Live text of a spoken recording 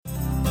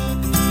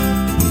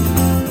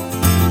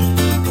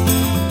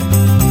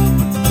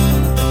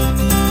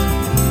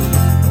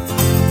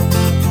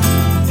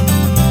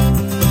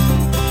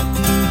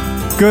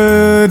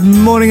Good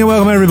morning and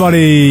welcome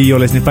everybody. You're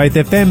listening to Faith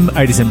FM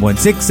 87.6,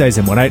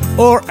 87.8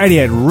 or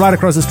 88 right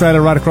across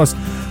Australia, right across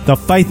the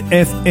Faith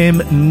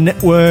FM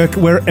network,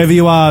 wherever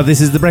you are.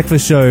 This is The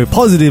Breakfast Show,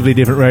 positively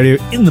different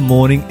radio in the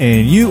morning,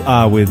 and you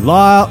are with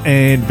Lyle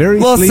and very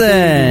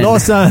sleepy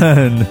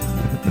Lawson.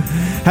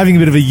 Having a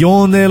bit of a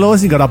yawn there,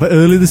 Lawson. You got up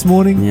early this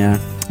morning? Yeah.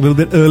 A little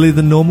bit earlier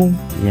than normal?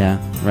 Yeah,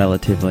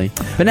 relatively.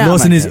 But now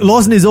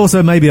Lawson is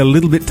also maybe a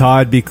little bit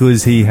tired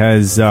because he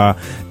has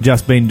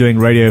just been doing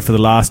radio for the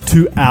last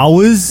 2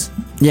 hours.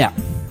 Yeah.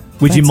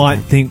 Which you might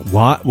think,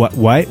 what?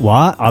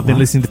 I've been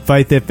listening to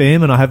Faith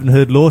FM and I haven't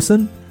heard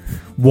Lawson.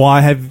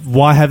 Why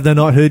have they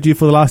not heard you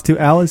for the last 2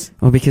 hours?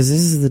 Well, because this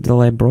is the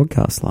delayed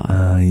broadcast line.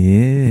 Ah,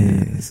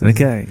 yes.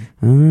 Okay.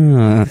 So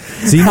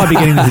you might be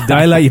getting this a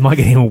day late, you might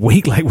get him a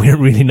week late. We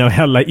don't really know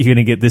how late you're going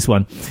to get this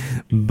one.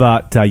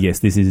 But yes,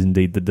 this is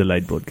indeed the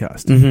delayed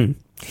broadcast. Mm-hmm.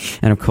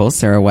 And of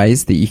course, there are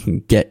ways that you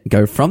can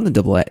go from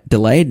the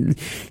delayed.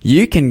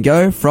 You can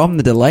go from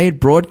the delayed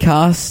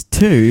broadcast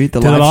to the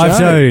live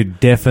show.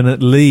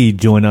 Definitely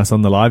join us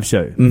on the live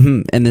show.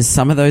 Mm-hmm. And there's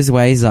some of those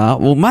ways are,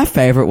 well, my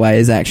favorite way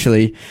is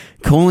actually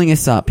calling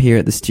us up here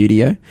at the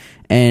studio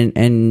and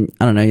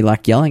I don't know, you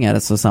like yelling at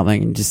us or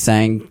something and just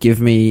saying, give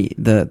me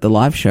the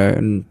live show,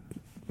 and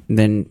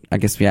then I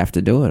guess we have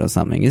to do it or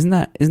something. Isn't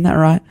that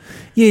right?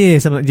 Yeah,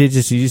 something. You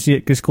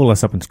just call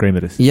us up and scream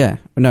at us. Yeah,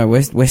 no,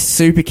 we're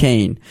super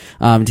keen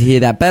to hear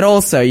that. But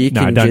also,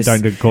 don't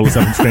call us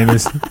up and scream at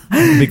us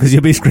because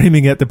you'll be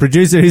screaming at the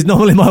producer, who's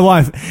normally my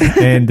wife,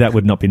 and that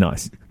would not be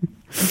nice.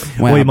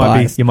 Wow, or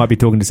you might be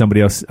talking to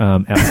somebody else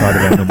outside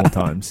of our normal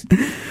times.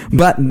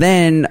 But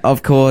then,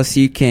 of course,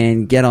 you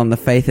can get on the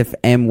Faith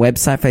FM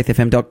website,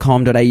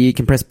 faithfm.com.au. You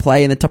can press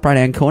play in the top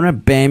right-hand corner.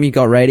 Bam, you've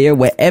got radio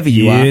wherever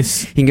you are. You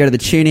can go to the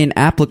TuneIn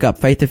app, look up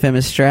Faith FM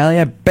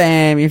Australia.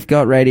 Bam, you've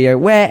got radio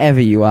wherever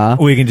you are.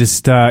 Or you can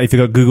just, if you've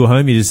got Google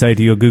Home, you just say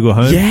to your Google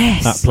Home,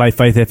 yes, play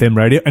Faith FM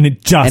radio, and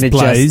it just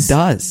plays.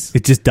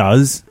 It just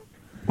does.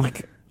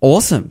 Like,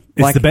 awesome.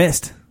 It's the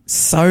best.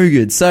 So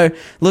good. So,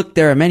 look,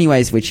 there are many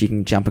ways which you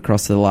can jump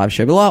across to the live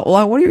show. But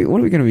what are we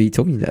going to be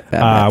talking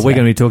about? We're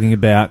going to be talking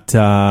about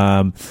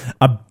a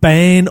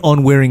ban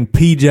on wearing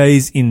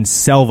PJs in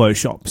salvo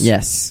shops.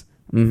 Yes.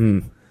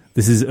 Mm-hmm.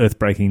 This is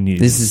earth-breaking news.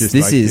 This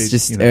is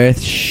just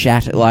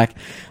earth-shatter. Like,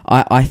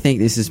 I think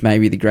this is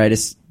maybe the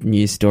greatest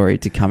news story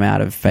to come out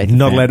of Faith.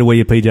 Not allowed to wear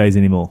your PJs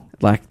anymore.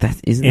 Like, that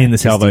isn't in the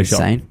just salvo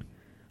insane?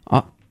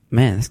 shop. Oh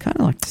man, that's kind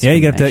of like you're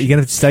going to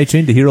have to stay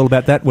tuned to hear all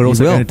about that. We're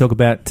also going to talk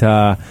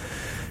about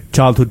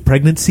childhood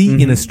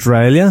pregnancy in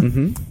Australia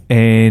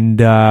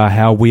and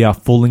how we are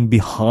falling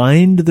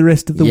behind the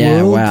rest of the world.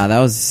 Yeah, wow, that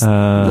was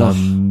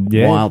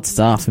wild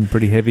stuff. Some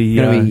pretty heavy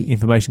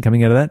information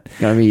coming out of that.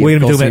 We're going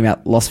to be talking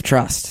about loss of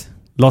trust.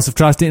 Loss of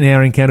trust in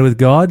our encounter with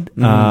God.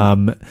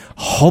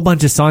 Whole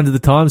bunch of signs of the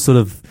times sort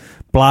of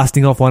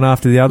blasting off one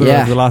after the other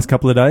over the last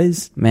couple of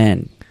days.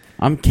 Man,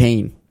 I'm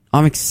keen.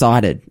 I'm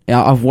excited.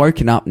 I've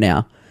woken up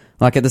now.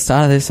 Like at the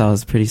start of this, I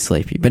was pretty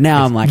sleepy. But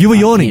now I'm like... You were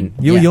yawning.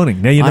 You were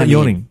yawning. Now you're not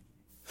yawning.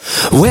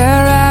 Where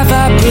have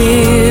I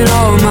been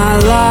all my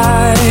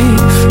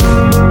life?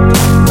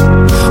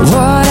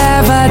 What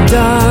have I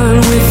done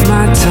with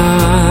my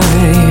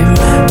time?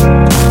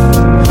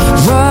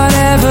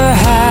 Whatever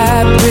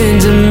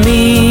happened to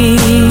me?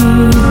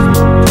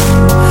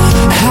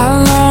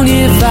 How long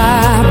have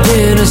I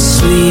been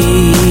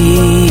asleep?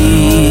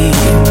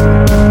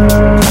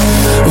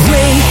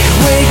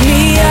 Wake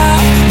me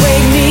up,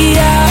 wake me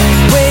up,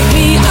 wake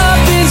me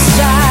up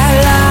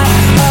inside. Light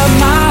up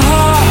my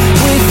heart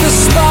with the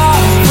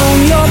spark from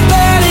your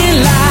burning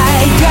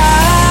light.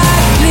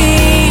 God,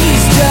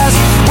 please just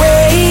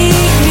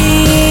wake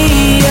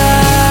me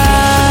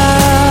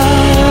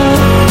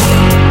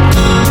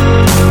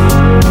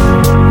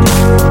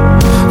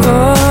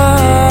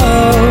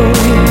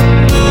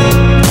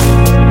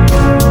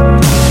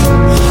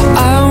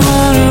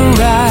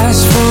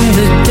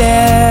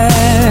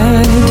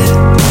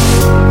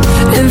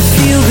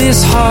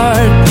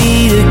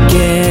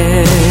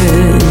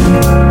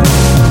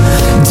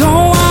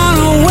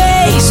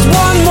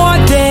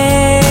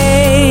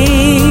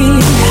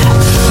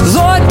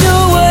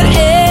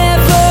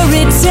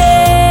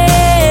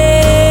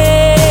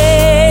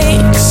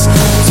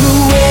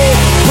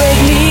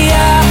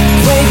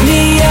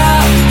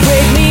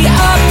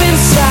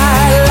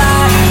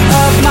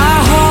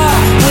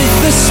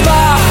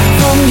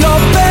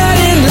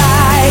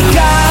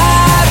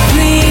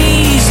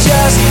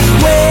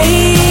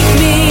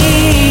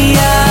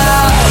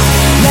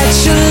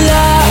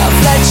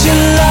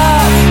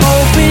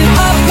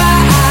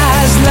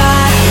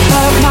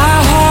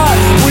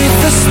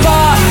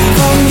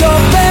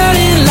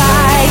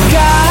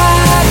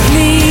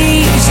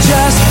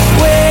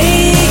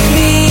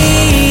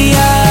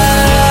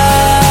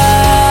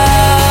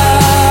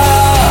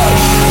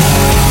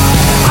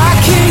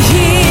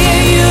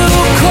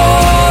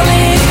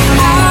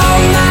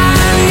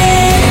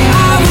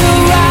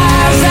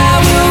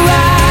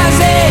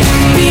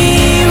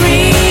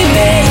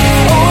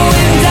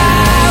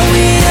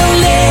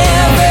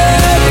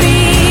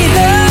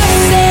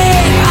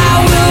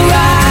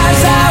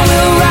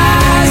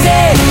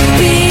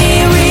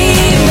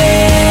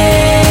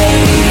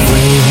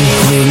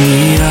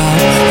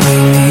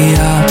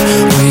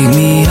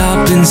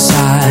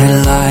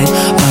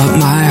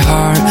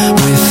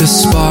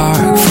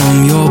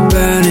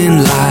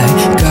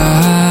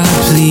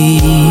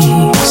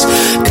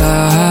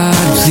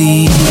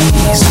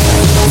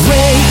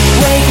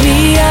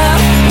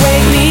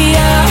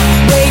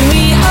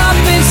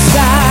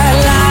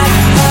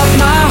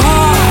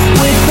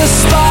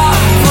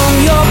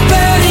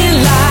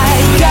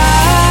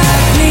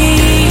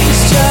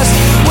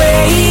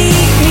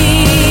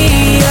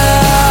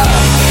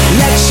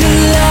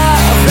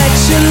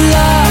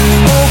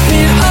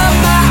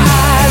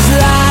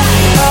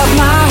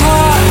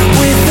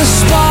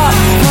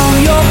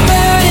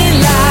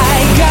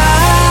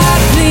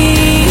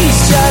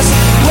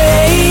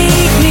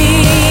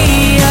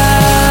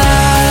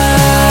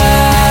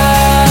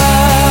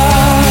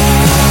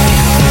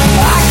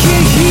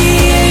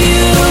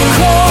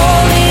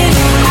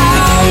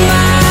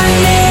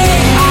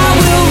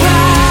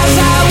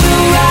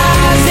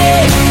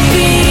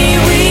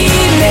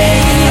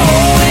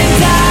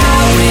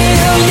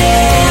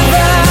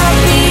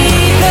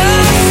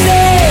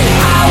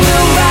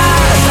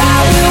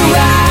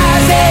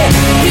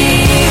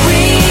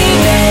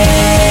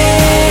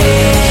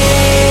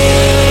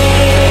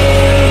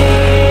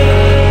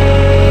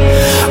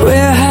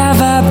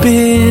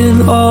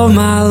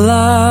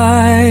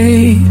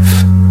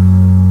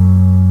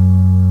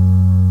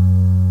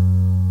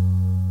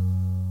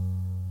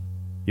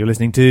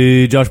listening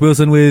to Josh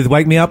Wilson with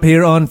Wake Me Up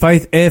here on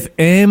Faith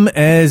FM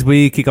as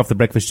we kick off the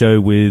breakfast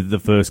show with the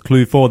first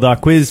clue for the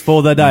quiz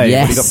for the day.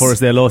 Yes. What do you got for us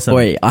there, Lawson?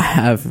 Boy, I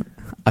have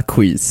a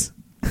quiz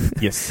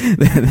Yes.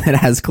 that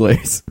has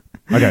clues.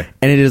 Okay.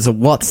 And it is a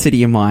what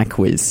city am I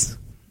quiz.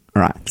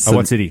 All right. So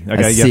what city? a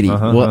Okay, yeah. city.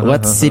 Uh-huh,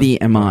 What city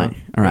am I?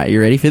 All right,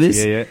 you ready for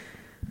this? Yeah.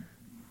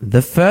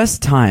 The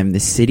first time the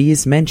city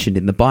is mentioned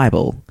in the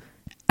Bible,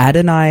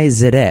 Adonai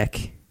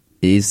Zedek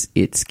is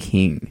its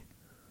king.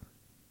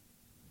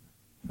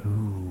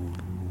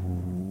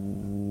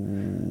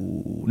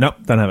 Nope,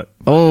 don't have it.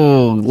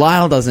 Oh,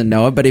 Lyle doesn't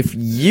know it, but if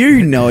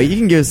you know it, you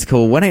can give us a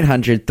call,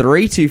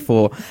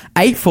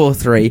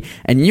 1-800-324-843,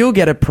 and you'll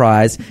get a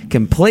prize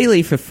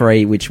completely for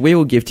free, which we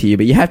will give to you,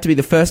 but you have to be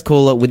the first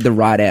caller with the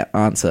right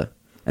answer,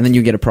 and then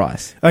you'll get a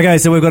prize. Okay,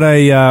 so we've got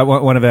a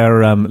one of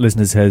our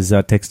listeners has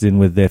texted in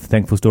with their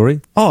thankful story.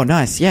 Oh,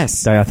 nice,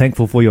 yes. They are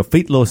thankful for your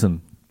feet,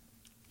 Lawson.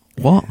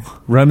 What?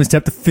 Romans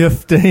chapter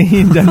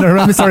 15.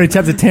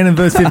 Chapter 10 and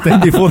verse 15.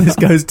 Before this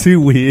goes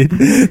too weird,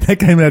 that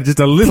came out just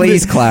a little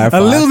Please bit, clarify.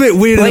 a little bit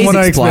weirder than Please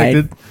what explain. I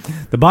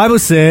expected. The Bible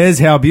says,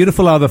 "How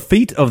beautiful are the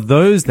feet of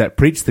those that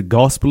preach the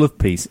gospel of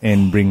peace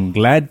and bring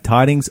glad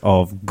tidings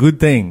of good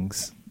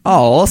things."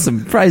 Oh,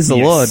 awesome. Praise the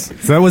Lord.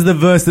 So that was the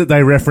verse that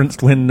they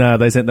referenced when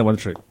they sent that one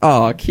through.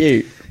 Oh,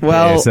 cute.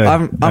 Well, Yeah,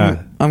 so,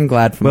 I'm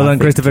glad for Well my done,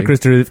 feet Christopher.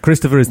 too.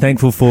 Christopher is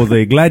thankful for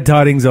the glad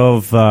tidings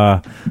of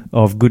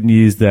good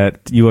news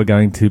that you are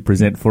going to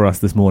present for us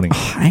this morning.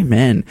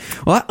 Amen.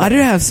 Well, I do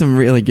have some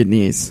really good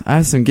news. I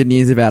have some good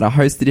news about a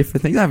host of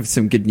different things. I have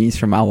some good news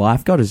from my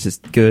life. God is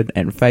just good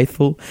and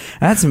faithful.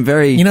 I had some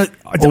very... You know,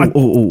 I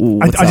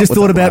just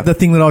thought about the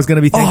thing that I was going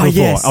to be thankful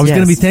for. I was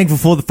going to be thankful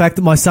for the fact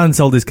that my son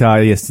sold his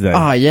car yesterday.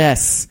 Oh,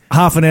 yes.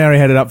 Half an hour he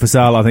had it up for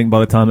sale, I think, by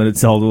the time that it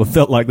sold. It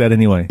felt like that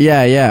anyway.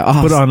 Yeah.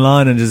 Oh, Put it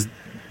online and just...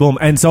 Boom,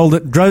 and sold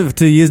it, drove it for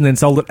 2 years and then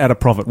sold it at a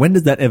profit. When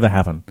does that ever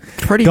happen?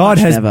 Pretty God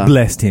much has never.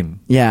 blessed him.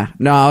 Yeah.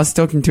 No, I was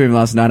talking to him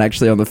last night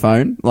actually on the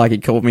phone. Like, he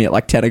called me at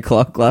like 10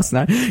 o'clock last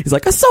night. He's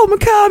like, I sold my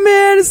car,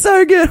 man. It's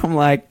so good. I'm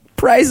like,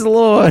 praise the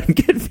Lord.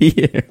 Good for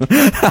you.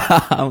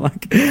 I'm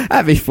like,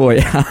 happy for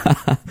you.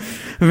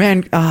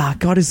 Man,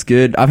 God is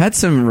good. I've had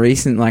some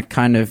recent, like,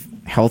 kind of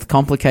health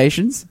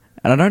complications.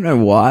 And I don't know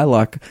why.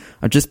 Like,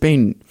 I've just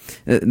been...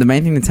 The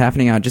main thing that's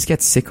happening, I just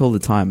get sick all the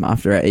time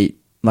after I eat.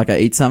 Like, I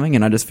eat something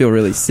and I just feel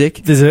really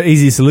sick. There's an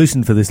easy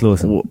solution for this,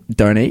 Lawson. Well,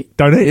 don't eat.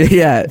 Don't eat.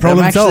 Yeah.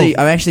 Problem solved.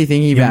 I'm actually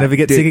thinking You'll about... never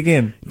get sick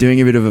again. Doing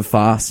a bit of a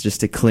fast just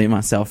to clear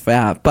myself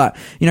out. But,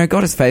 you know,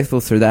 God is faithful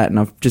through that, and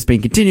I've just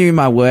been continuing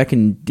my work,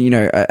 and, you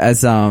know,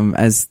 as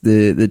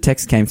the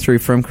text came through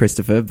from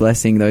Christopher,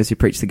 blessing those who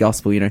preach the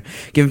gospel, you know,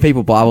 giving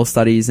people Bible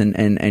studies,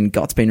 and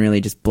God's been really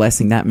just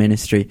blessing that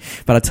ministry.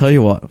 But I tell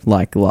you what,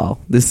 like,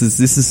 Lyle, this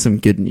is some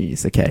good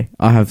news, okay?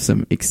 I have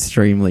some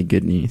extremely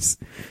good news.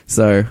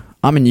 So,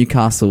 I'm a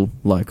Newcastle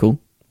local.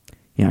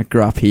 You know, I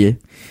grew up here.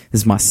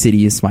 This is my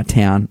city, this is my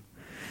town.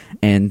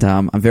 And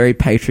I'm very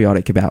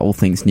patriotic about all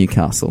things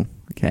Newcastle,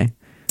 okay?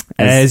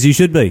 As you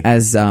should be.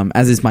 As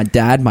is my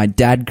dad. My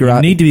dad grew You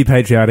up... need to be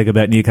patriotic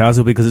about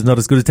Newcastle because it's not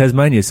as good as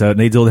Tasmania, so it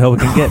needs all the help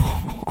it can get.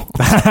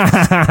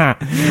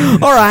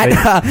 All right.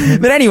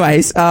 But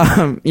anyways,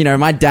 you know,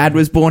 my dad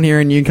was born here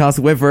in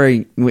Newcastle. We're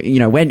very, you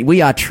know,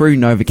 we are true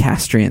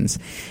Novocastrians.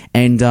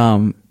 And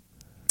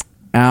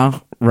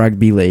our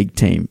rugby league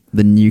team,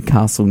 the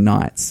Newcastle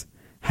Knights,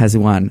 has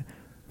won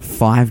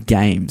 5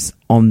 games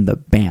on the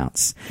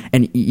bounce.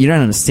 And you don't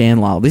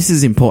understand, Lyle. This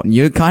is important.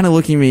 You're kind of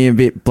looking at me a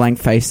bit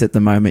blank-faced at the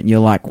moment. You're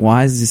like,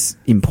 why is this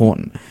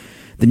important?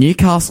 The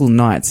Newcastle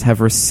Knights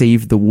have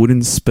received the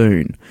wooden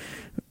spoon,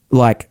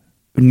 like,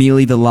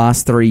 nearly the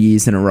last 3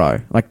 years in a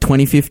row. Like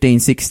 2015,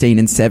 16,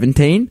 and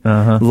 17,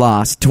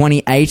 last.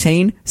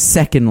 2018,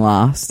 second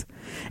last.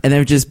 And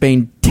they've just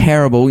been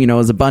terrible. You know, it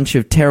was a bunch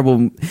of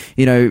terrible,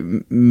 you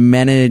know,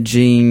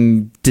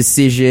 managing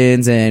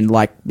decisions and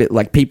like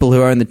people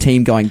who own the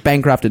team going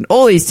bankrupt and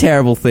all these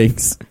terrible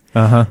things.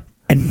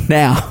 And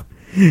now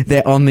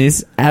they're on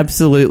this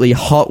absolutely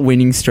hot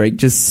winning streak,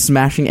 just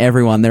smashing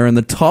everyone. They're in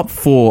the top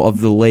 4 of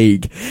the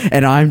league.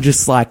 And I'm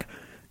just like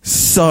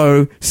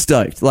so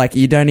stoked. Like,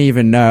 you don't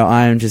even know.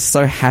 I am just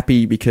so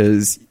happy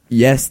because...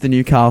 Yes, the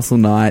Newcastle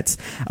Knights.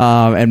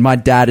 And my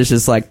dad is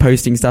just like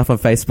posting stuff on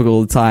Facebook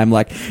all the time,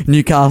 like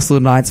Newcastle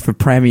Knights for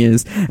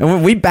premiers.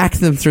 And we backed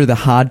them through the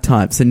hard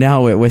times. So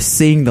now we're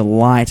seeing the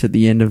light at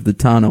the end of the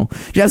tunnel. Do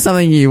you have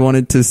something you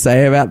wanted to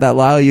say about that,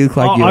 Lyle? You look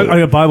like I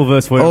got a Bible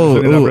verse for you.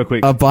 Look it up real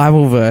quick. A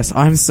Bible verse.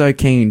 I'm so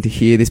keen to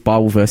hear this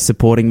Bible verse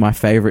supporting my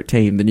favorite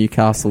team, the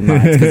Newcastle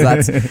Knights,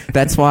 because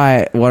that's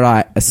why what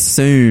I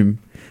assume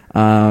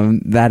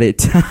that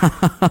it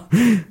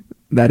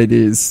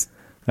is.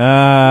 And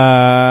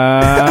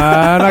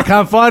I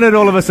can't find it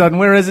all of a sudden.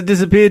 Where has it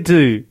disappeared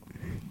to?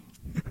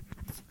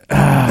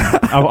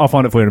 I'll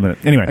find it for you in a minute.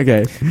 Anyway,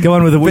 okay. Go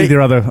on with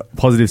your other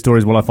positive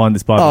stories while I find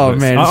this Bible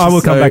verse. Man, I will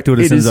come back to it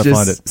as soon as I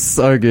find it.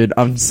 So good.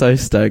 I'm so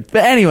stoked.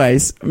 But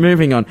anyways,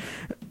 moving on.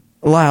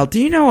 Lyle,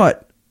 do you know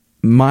what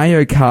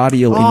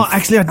myocardial.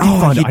 Actually, I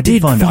did find it. You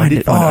did find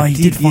it. Oh, you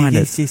did find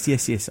it.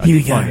 Yes. Here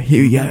we go.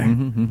 Here we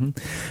go.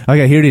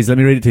 Okay, here it is. Let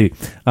me read it to you.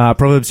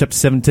 Proverbs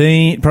chapter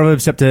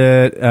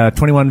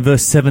 21,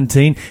 verse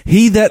 17.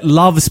 He that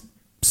loves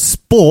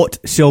sport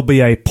shall be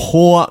a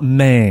poor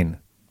man.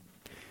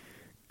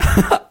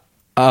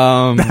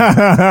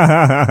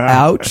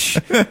 Ouch.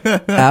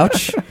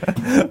 Ouch.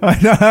 I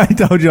know, I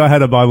told you I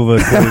had a Bible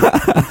verse for you.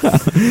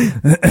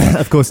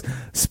 Of course,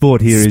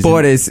 sport here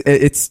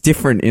it's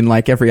different in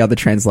like every other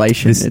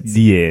translation.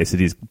 Yes, it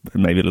is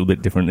maybe a little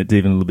bit different. It's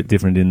even a little bit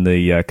different in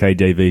the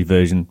KJV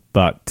version,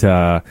 but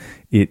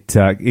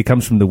it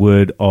comes from the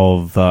word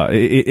of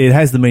it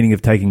has the meaning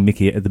of taking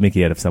the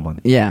mickey out of someone.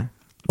 Yeah.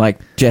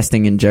 Like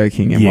jesting and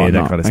joking and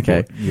whatnot. That kind of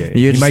sport. Okay. Yeah.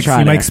 You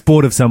make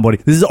sport of somebody.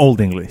 This is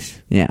Old English.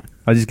 Yeah.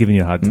 I'm just giving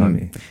you a hard time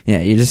here. Yeah,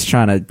 you're just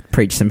trying to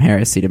preach some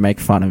heresy to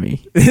make fun of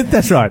me.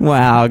 That's right.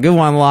 Wow, good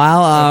one,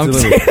 Lyle.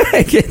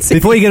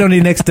 Before you get on to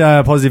your next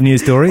positive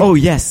news story. Oh,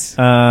 yes.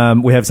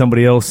 We have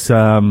somebody else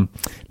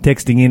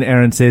texting in.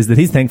 Aaron says that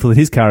he's thankful that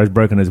his car is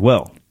broken as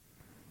well.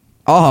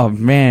 Oh,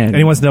 man. And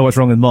he wants to know what's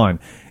wrong with mine.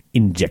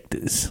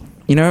 Injectors.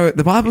 You know,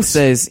 the Bible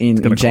says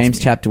in James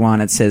chapter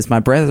 1, it says, "My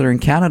brethren,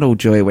 count it all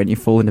joy when you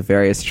fall into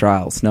various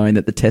trials, knowing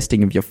that the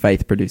testing of your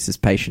faith produces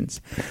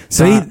patience."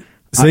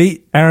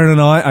 See, Aaron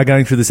and I are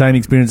going through the same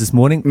experience this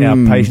morning. Our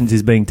patience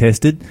is being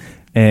tested,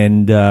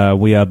 and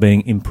we are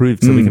being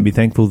improved, so we can be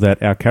thankful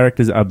that our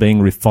characters are being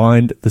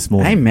refined this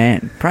morning.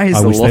 Amen. Praise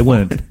the Lord. I wish they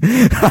weren't.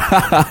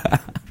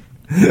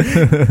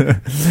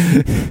 It's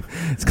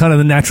kind of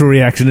the natural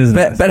reaction, isn't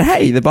it? But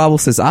hey, the Bible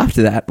says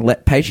after that,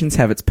 let patience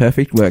have its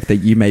perfect work, that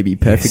you may be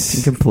perfect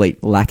and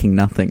complete, lacking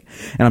nothing.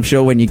 And I'm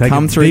sure when you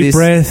come through this...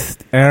 Take a deep breath,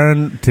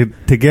 Aaron.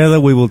 Together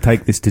we will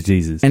take this to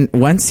Jesus. And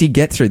once you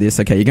get through this,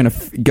 okay, you're going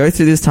to go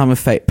through this time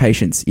of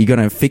patience. You're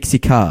going to fix your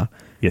car.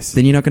 Yes.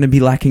 Then you're not going to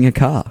be lacking a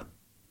car.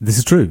 This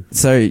is true.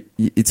 So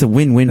it's a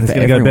win-win for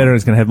everyone. It's going to go better,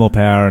 it's going to have more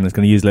power, and it's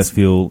going to use less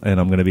fuel,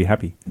 and I'm going to be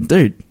happy.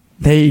 Dude.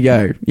 There you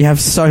go. You have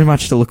so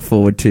much to look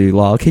forward to,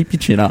 Lyle. Keep your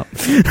chin up.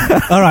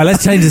 All right,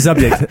 let's change the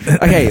subject.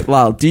 Okay,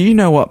 Lyle, do you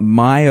know what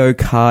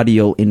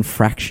myocardial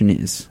infraction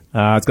is?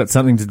 It's got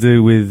something to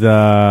do with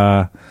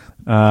your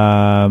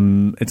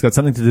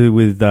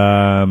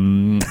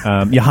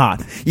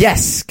heart.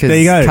 Yes, because there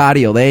you go.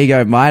 Cardial. There you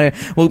go.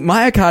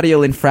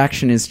 Myocardial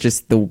infraction is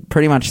just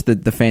pretty much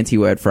the fancy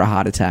word for a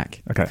heart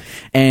attack. Okay.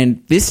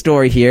 And this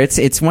story here, it's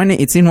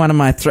in one of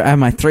my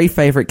three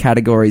favorite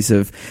categories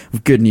of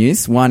good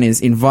news. One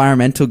is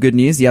environmental good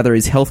news, the other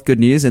is health good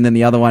news, and then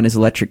the other one is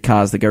electric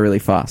cars that go really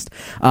fast.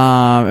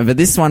 But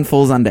this one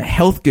falls under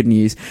health good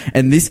news,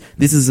 and this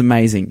is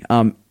amazing.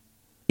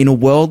 In a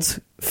world's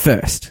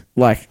first,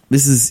 like,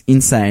 this is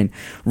insane.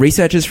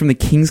 Researchers from the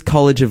King's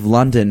College of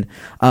London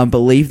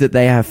believe that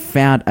they have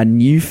found a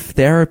new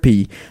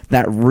therapy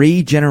that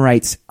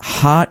regenerates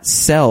heart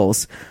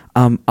cells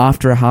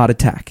after a heart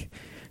attack.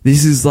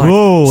 This is like,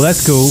 whoa,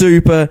 that's cool.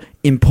 Super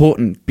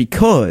important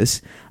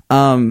because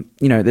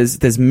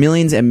there's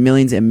millions and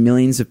millions and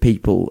millions of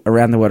people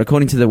around the world,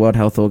 according to the World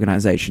Health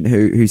Organization,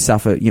 who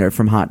suffer,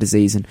 from heart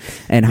disease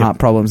and heart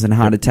problems and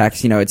heart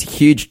attacks. It's a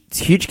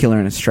huge killer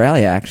in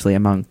Australia, actually,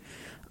 among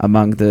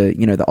the,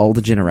 the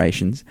older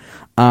generations.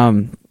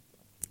 And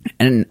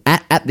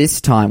at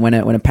this time, when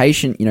a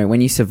patient,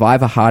 when you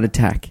survive a heart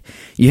attack,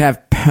 you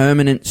have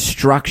permanent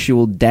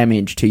structural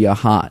damage to your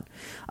heart.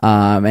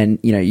 And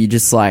you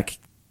just like,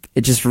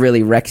 it just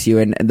really wrecks you,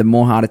 and the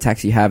more heart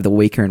attacks you have, the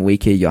weaker and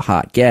weaker your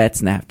heart gets,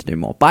 and they have to do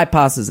more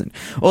bypasses and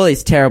all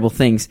these terrible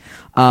things.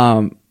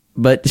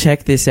 But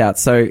check this out.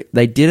 So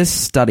they did a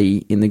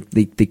study in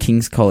the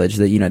King's College,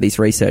 these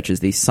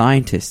researchers, these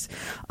scientists,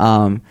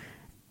 and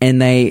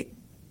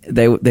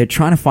they're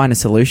trying to find a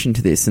solution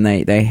to this, and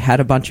they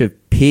had a bunch of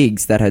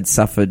pigs that had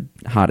suffered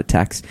heart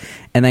attacks,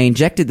 and they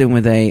injected them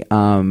with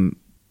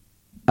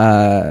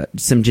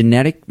some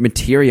genetic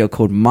material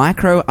called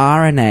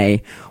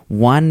microRNA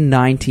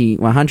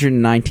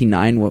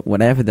 199,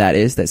 whatever that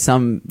is. That's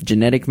some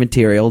genetic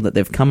material that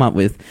they've come up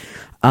with.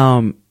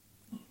 And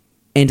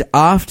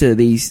after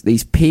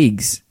these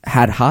pigs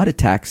had heart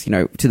attacks,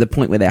 to the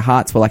point where their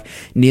hearts were like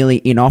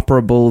nearly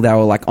inoperable, they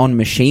were like on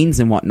machines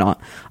and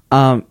whatnot.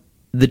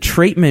 The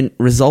treatment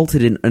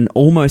resulted in an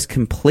almost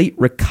complete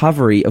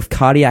recovery of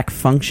cardiac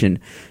function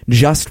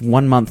just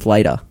 1 month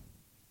later.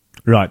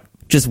 Right.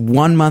 Just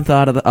 1 month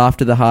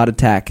after the heart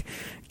attack,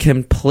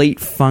 complete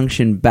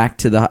function back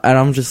to the... And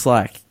I'm just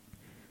like,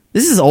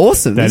 this is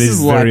awesome. This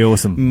is very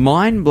awesome.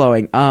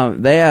 Mind-blowing.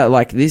 They are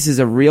like, this is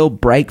a real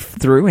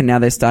breakthrough, and now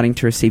they're starting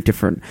to receive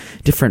different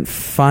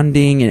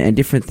funding and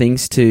different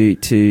things to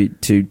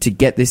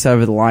get this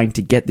over the line,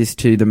 to get this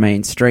to the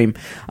mainstream,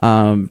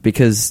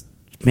 because...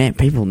 Man,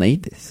 people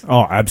need this.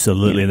 Oh,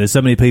 absolutely. Yeah. And there's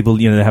so many people,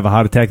 they have a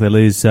heart attack, they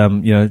lose,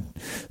 certain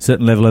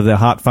level of their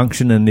heart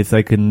function, and if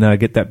they can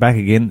get that back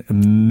again,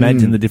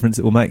 imagine the difference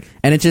it will make.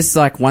 And it's just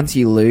like once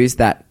you lose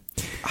that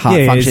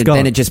heart function,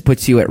 then it just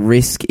puts you at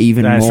risk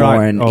even more,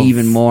 right. and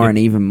even more and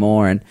even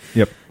more. And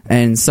yep.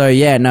 And so,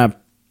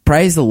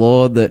 praise the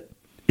Lord that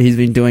he's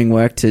been doing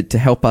work to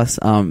help us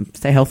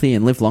stay healthy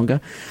and live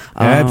longer.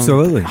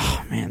 Absolutely.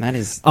 Oh man, that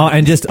is. Oh,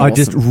 and I awesome.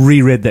 just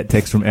reread that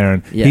text from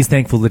Aaron. Yeah. He's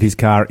thankful that his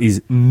car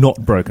is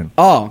not broken.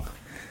 Oh,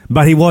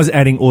 But he was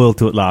adding oil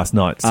to it last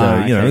night, so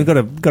okay. we've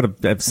got to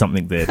have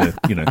something there to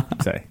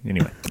say.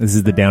 Anyway, this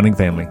is the Downing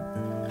family.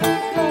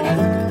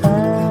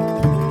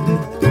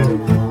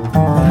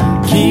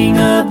 King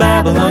of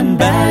Babylon,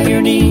 bow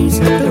your knees,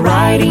 the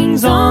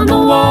writing's on the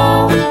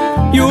wall.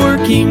 Your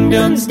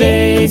kingdom's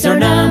days are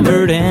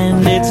numbered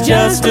and it's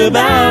just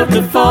about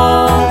to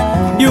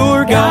fall.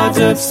 Your gods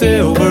of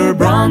silver,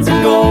 bronze,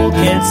 and gold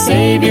can't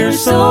save your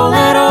soul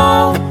at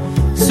all.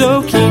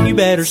 So king, you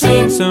better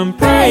sing some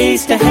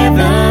praise to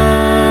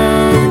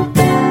heaven.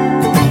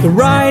 The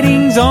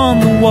writing's on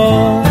the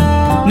wall.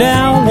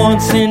 Now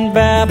once in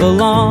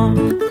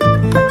Babylon,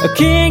 a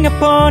king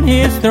upon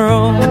his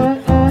throne,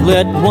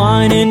 let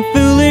wine and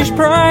foolish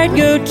pride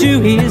go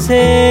to his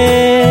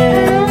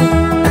head.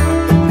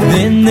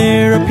 Then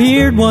there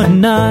appeared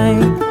one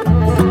night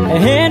a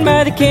hand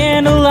by the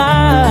candlelight,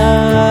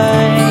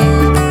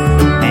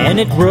 and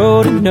it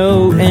wrote a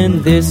note,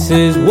 and this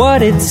is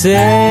what it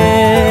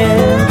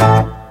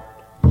said.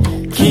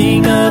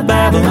 King of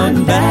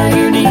Babylon, bow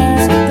your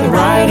knees, the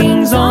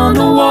writing's on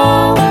the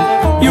wall.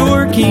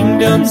 Your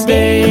kingdom's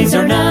days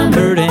are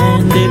numbered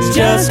and it's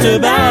just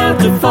about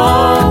to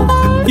fall.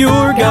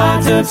 Your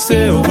gods of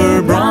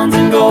silver, bronze,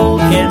 and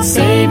gold can't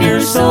save your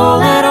soul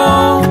at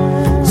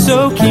all.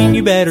 So king,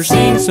 you better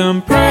sing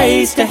some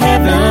praise to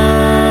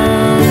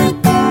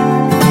heaven.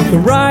 The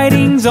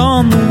writing's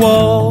on the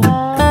wall.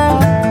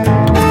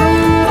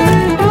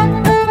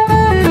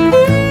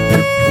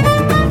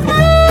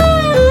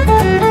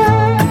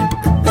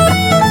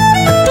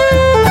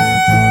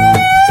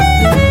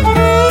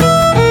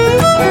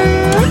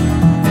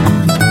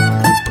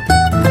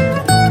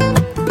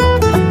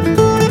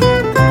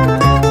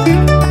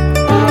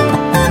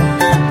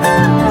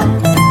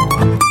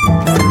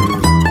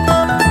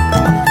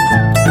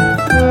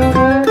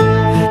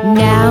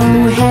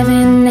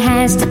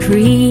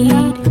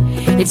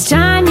 It's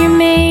time you're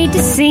made to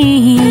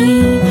see.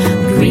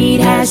 Greed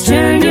has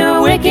turned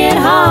your wicked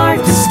heart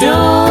to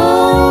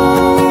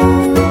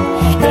stone.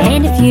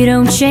 And if you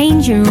don't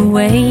change your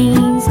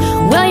ways,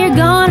 well, you're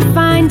gonna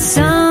find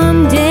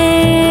someday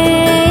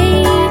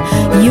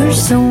your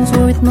soul's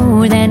worth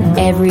more than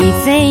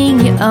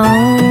everything you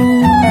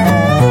own.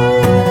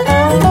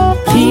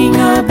 King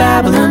of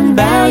Babylon,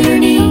 bow your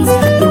knees,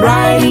 the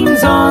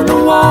writing's on the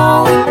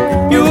wall.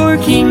 Your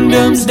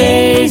kingdom's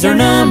days are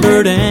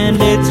numbered and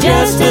it's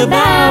just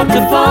about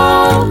to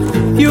fall.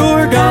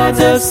 Your gods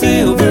of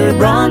silver,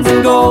 bronze,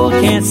 and gold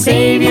can't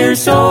save your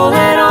soul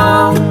at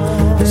all.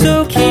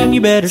 So king,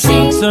 you better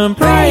sing some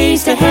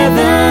praise to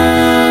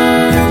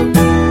heaven.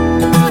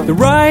 The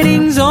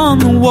writing's on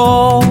the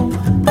wall.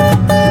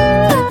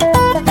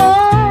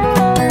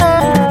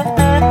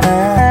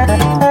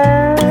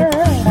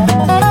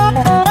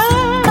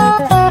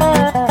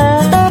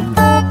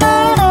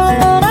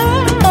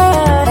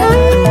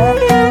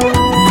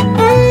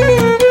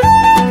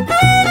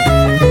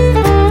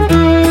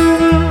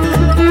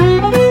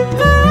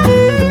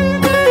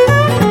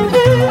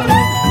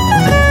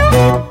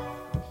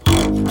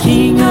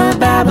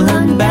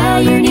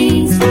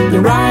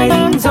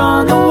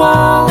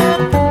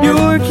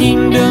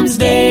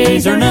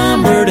 Are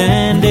numbered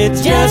and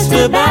it's just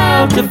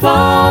about to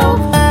fall.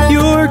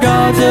 Your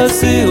gods of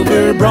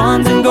silver,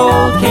 bronze, and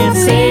gold can't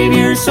save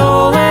your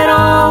soul at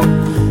all.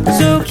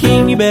 So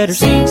king, you better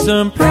sing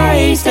some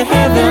praise to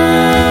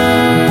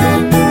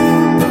heaven.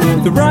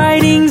 The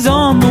writing's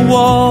on the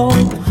wall.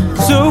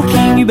 So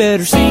king, you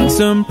better sing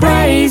some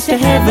praise to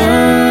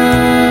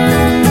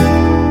heaven.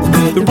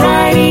 The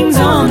writing's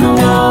on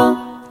the wall.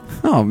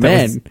 Oh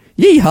man,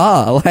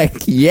 yeehaw!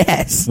 Like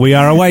yes, We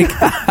are awake.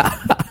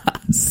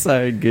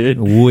 so good.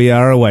 We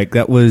are awake.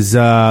 That was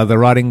the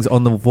writings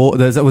on the wall.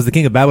 That was the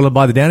King of Babylon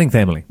by the Downing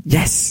family.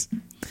 Yes,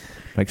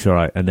 Make sure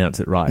I announce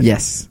it right.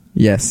 yes.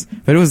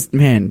 But it was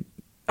man.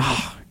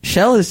 Oh,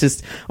 Shell is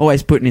just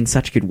always putting in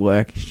such good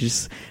work. She's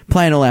just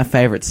playing all our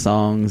favorite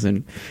songs,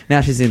 and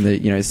now she's in the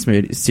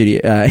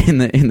studio in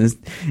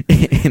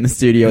the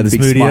studio with a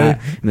big smile,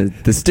 in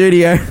the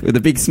studio with a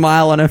big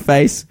smile on her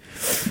face.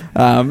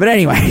 But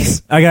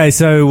anyways, Okay,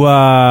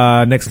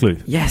 so next clue.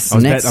 yes, I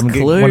next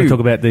clue. want to talk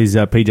about these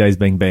PJs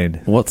being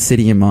banned. What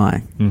city am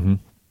I? Mm-hmm.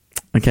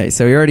 Okay,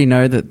 so we already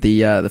know that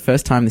the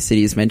first time the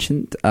city is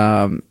mentioned,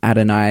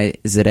 Adonai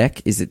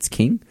Zedek is its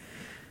king.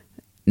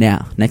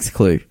 Now, next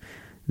clue.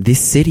 This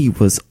city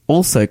was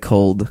also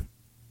called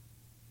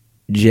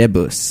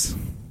Jebus.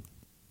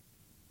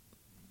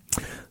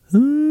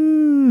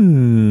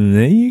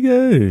 There you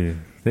go.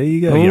 Yeah,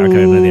 okay, I know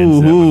the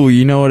answer to that one. Ooh,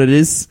 you know what it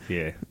is?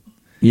 Yeah.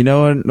 You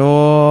know what?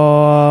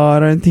 Oh, I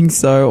don't think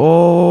so.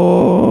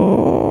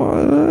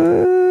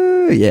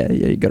 Oh, yeah,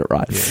 you got it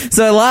right. Yeah.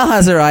 So Lyle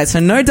has it right. So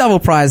no double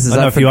prizes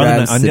up for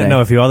grabs I today.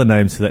 know a few other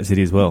names for that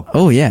city as well.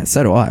 Oh yeah,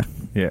 so do I.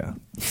 Yeah.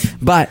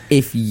 But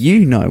if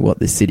you know what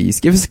this city is,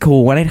 give us a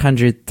call,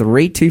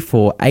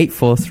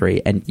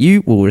 1-800-324-843, and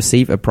you will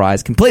receive a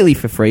prize completely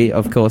for free.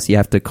 Of course, you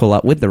have to call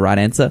up with the right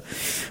answer.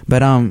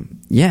 But,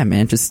 yeah,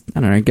 man, just, I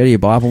don't know, go to your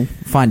Bible,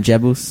 find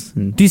Jebus.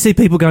 And Do you see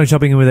people going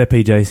shopping with their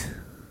PJs?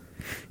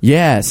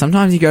 yeah,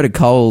 sometimes you go to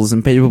Coles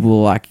and people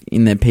are like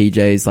in their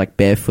PJs, like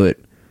barefoot.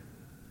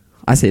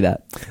 I see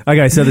that.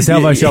 Okay, so the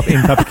Salvo shop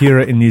in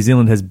Papakura in New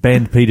Zealand has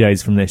banned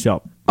PJs from their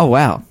shop. Oh,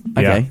 wow.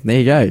 Okay, Yeah. there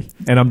you go.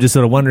 And I'm just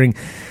sort of wondering,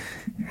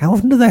 how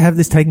often do they have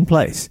this taking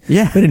place?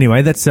 Yeah. But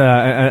anyway, that's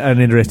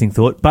an interesting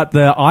thought. But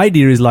the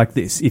idea is like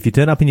this. If you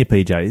turn up in your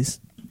PJs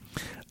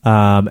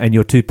and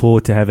you're too poor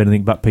to have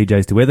anything but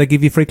PJs to wear, they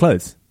give you free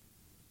clothes.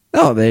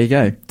 Oh, there you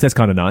go. So that's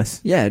kind of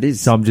nice. Yeah, it is.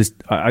 So I'm just,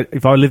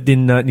 if I lived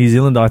in New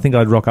Zealand, I think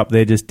I'd rock up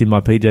there just in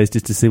my PJs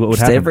just to see what would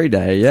Just happen. every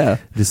day, yeah.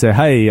 Just say,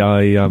 hey,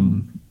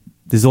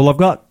 this is all I've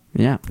got.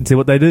 Yeah. And see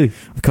what they do.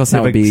 Of course, See that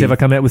if would I- be... see if I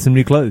come out with some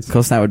new clothes. Of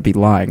course, that would be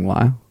lying,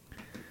 Lyle.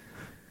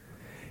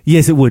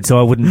 Yes, it would, so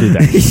I wouldn't do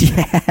that.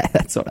 Yeah,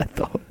 that's what I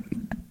thought.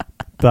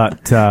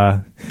 But,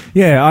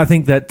 yeah, I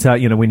think that,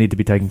 we need to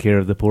be taking care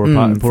of the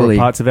poorer fully.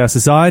 parts of our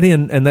society,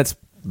 and that's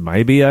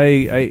maybe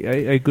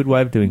a good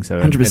way of doing so.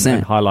 100%.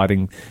 And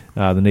highlighting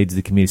the needs of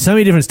the community. So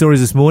many different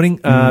stories this morning.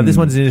 This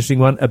one's an interesting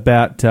one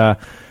about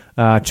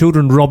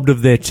children robbed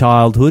of their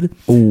childhood.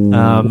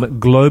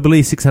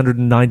 Globally,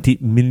 690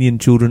 million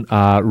children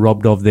are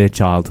robbed of their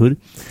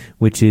childhood,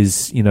 which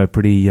is,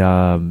 pretty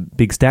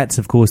big stats.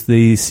 Of course,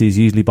 this is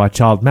usually by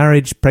child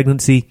marriage,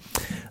 pregnancy,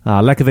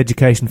 lack of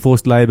education,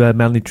 forced labour,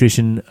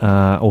 malnutrition,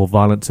 or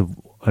violence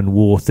and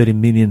war. 30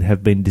 million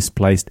have been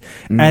displaced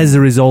as a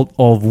result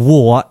of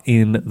war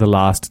in the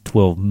last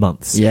 12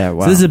 months. Yeah,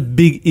 wow. So this is a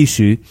big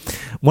issue.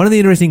 One of the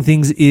interesting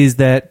things is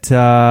that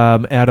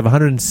out of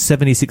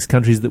 176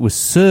 countries that were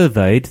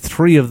surveyed,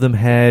 3 of them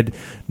had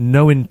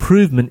no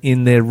improvement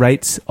in their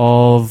rates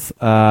of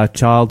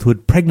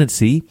childhood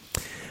pregnancy,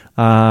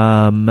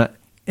 and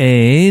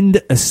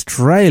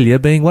Australia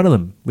being one of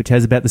them, which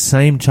has about the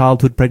same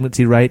childhood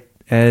pregnancy rate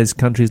as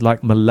countries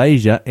like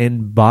Malaysia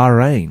and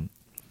Bahrain,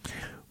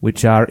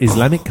 which are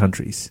Islamic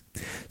countries.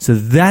 So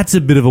that's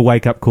a bit of a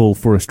wake-up call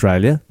for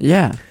Australia.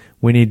 Yeah.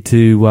 We need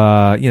to,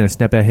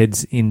 snap our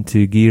heads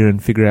into gear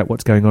and figure out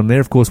what's going on there.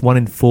 Of course, 1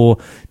 in 4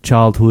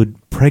 childhood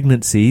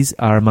pregnancies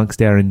are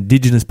amongst our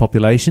Indigenous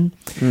population,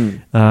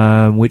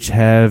 which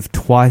have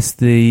twice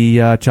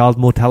the child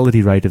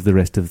mortality rate of the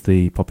rest of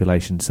the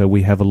population. So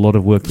we have a lot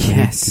of work that we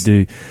need to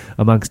do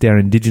amongst our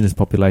Indigenous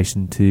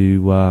population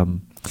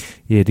to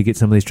get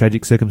some of these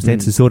tragic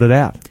circumstances sorted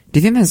out. Do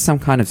you think there's some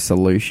kind of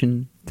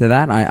solution to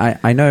that?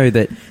 I know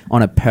that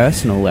on a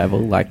personal level,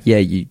 like, yeah,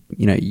 you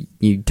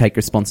take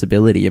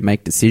responsibility and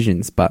make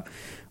decisions, but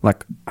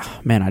like,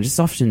 oh, man, I just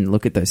often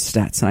look at those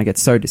stats and I get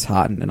so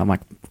disheartened and I'm like,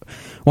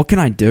 what can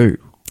I do?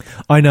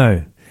 I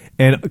know.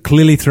 And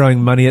clearly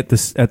throwing money at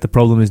the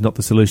problem is not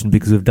the solution,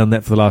 because we've done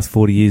that for the last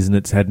 40 years and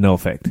it's had no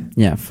effect.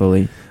 Yeah,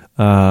 fully.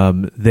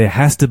 There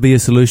has to be a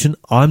solution.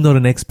 I'm not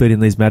an expert in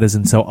these matters,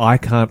 and so I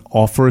can't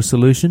offer a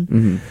solution.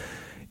 Mm-hmm.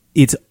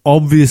 It's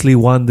obviously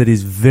one that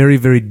is very,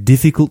 very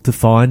difficult to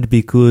find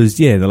because,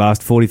 the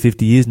last 40,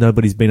 50 years,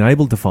 nobody's been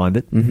able to find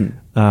it.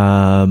 Mm-hmm.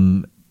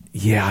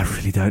 I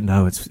really don't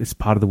know. It's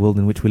part of the world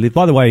in which we live.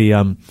 By the way,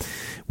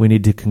 we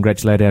need to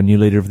congratulate our new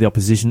leader of the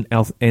opposition,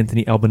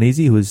 Anthony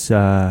Albanese, who was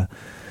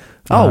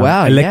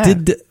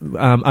elected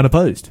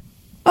unopposed.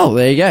 Oh,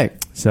 there you go.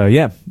 So,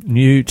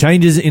 new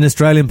changes in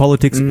Australian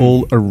politics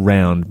all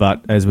around.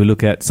 But as we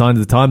look at signs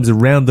of the times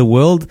around the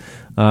world,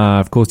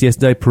 of course,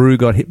 yesterday Peru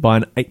got hit by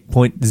an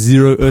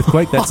 8.0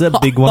 earthquake. That's a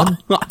big one.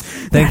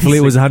 Thankfully,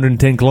 it was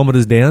 110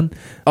 kilometres down.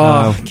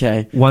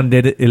 Okay. 1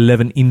 dead,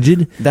 11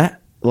 injured.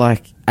 That,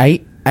 like,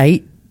 8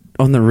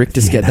 on the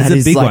Richter scale. That's that a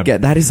is big like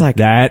one. that is like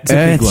That's a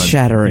big one.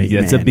 earth-shattering.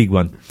 Yeah, that's man. a big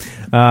one.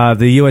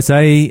 The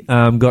USA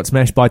got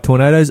smashed by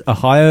tornadoes.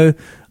 Ohio,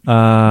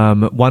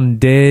 1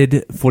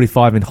 dead,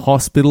 45 in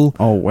hospital.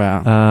 Oh,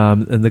 wow.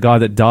 And the guy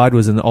that died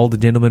was an older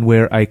gentleman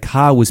where a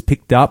car was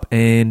picked up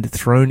and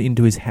thrown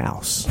into his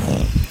house.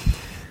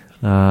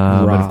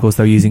 And of course,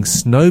 they were using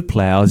snow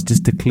plows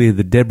just to clear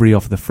the debris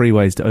off the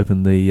freeways to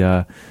open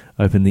the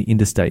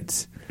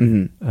interstates.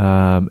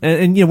 Mm-hmm.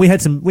 And we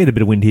had a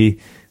bit of wind here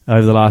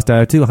over the last day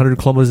or two. 100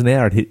 kilometres an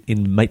hour it hit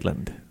in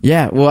Maitland.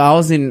 Yeah,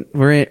 well,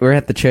 we're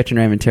at the church in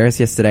Raymond Terrace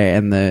yesterday,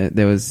 and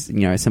there was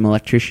some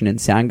electrician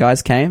and sound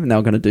guys came, and they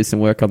were going to do some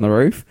work on the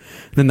roof.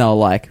 Then they were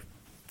like,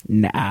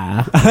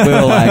 "Nah." We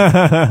were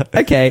like,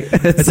 "Okay."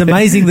 It's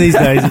amazing these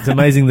days. It's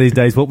amazing these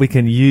days what we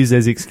can use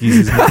as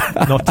excuses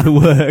not to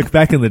work.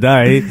 Back in the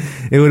day,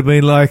 it would have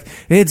been like,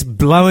 "It's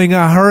blowing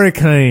a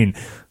hurricane.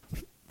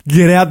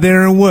 Get out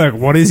there and work.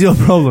 What is your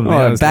problem?"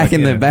 Oh, back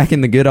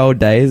in the good old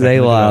days,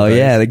 Lyle.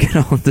 Yeah, the good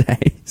old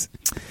days.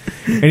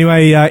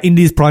 Anyway,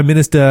 India's Prime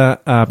Minister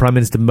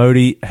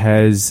Modi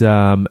has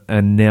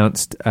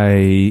announced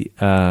a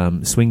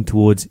swing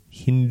towards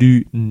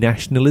Hindu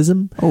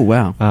nationalism. Oh,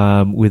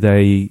 wow. With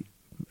a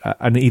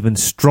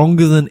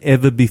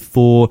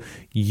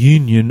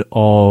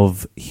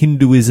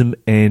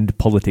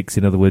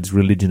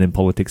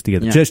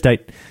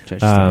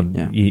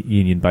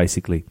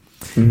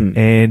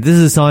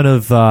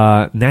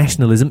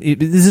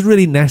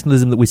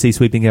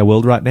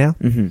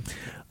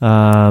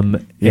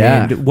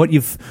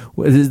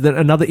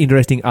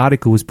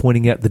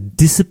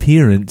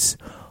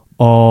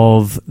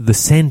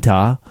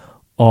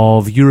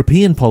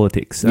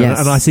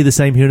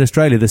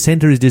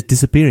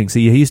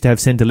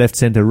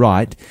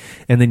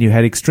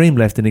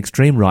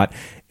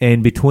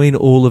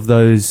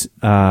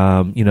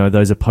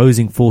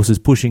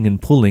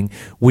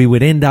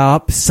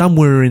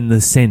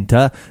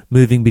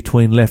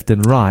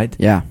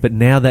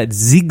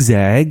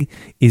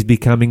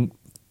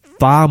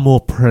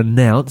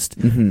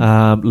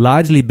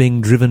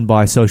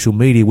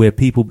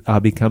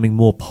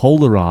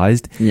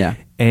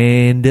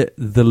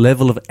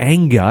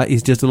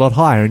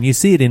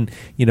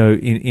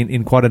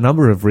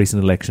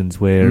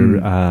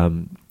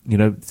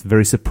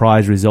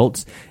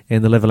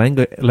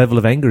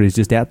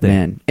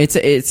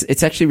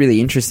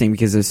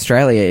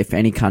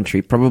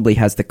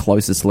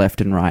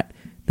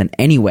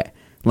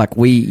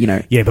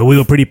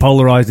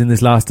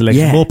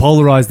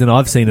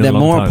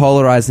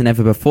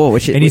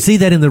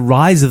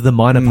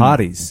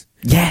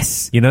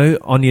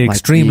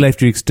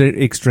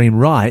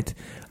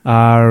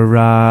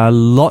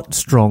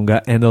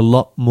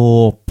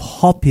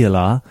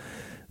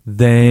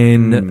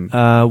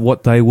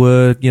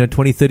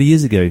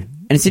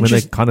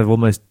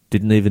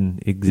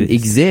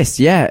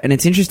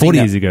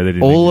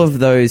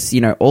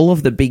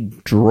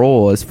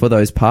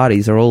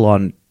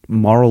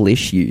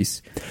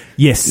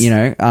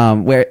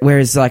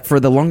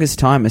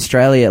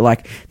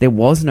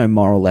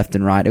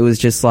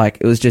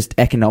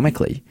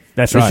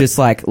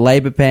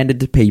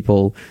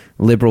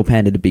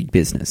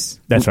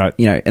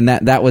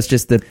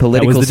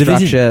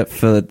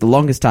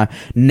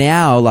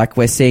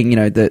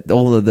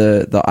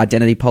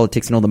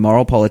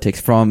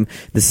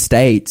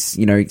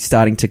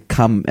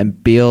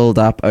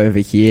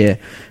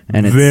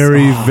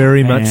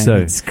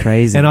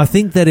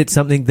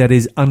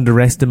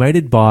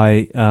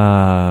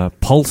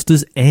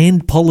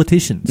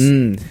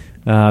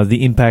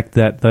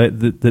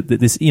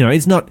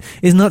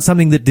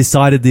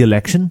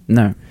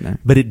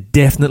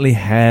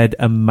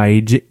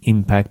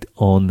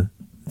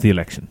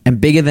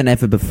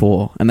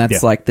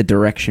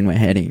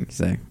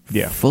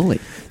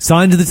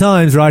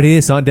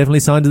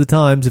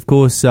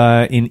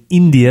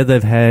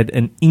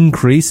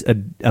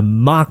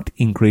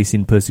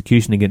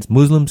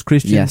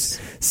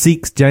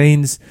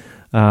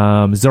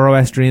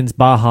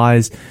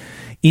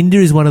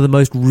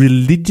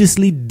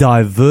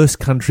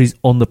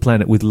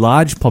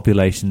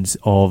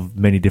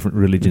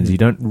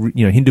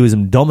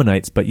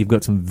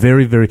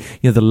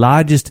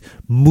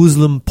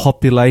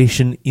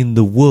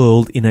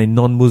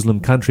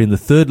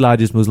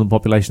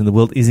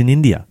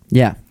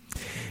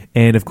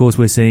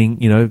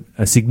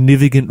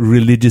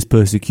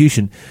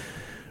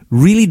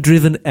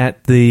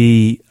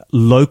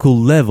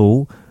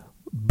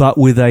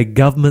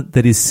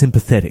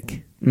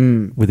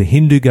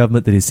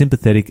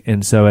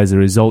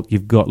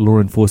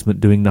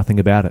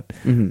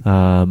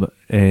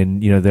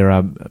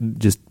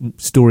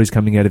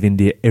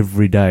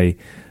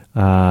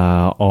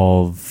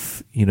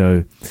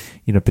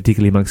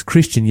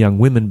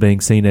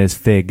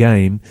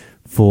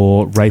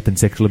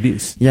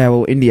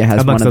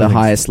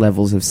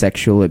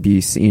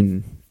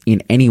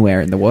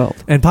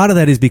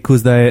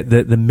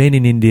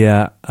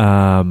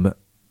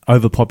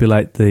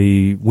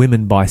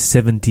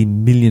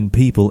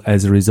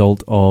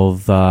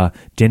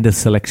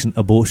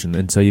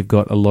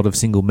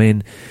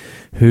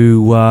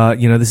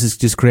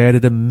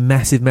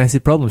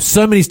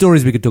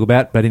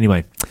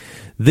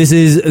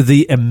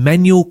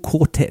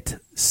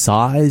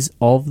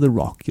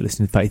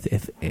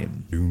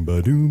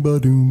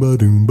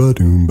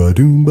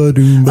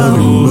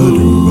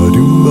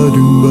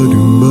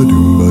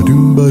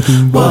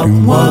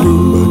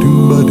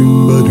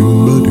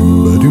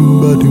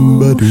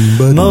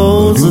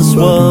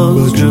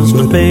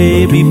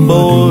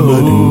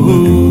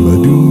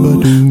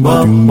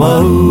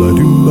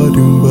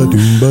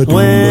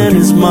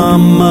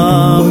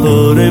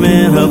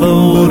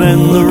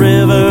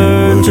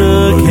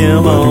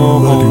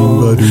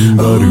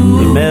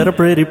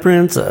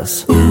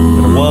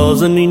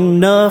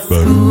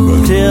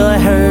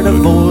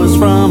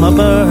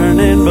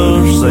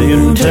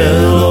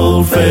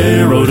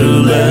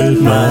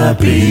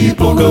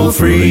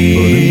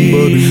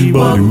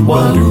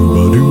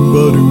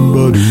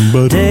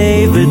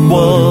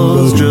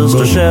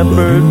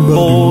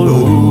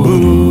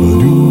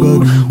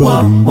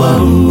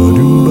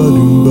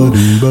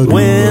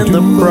When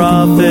the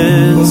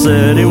prophet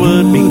said he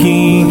would be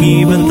king,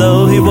 even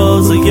though he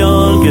was the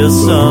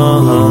youngest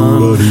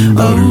son,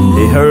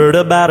 he heard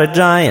about a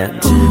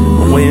giant,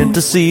 went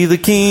to see the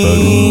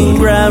king,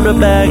 grabbed a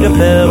bag of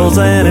petals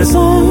and he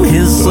sung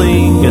his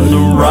sling, and the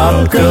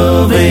rock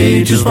of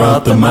ages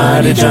brought the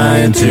mighty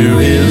giant to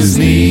his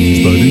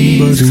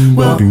knees.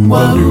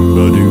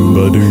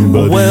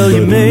 Well,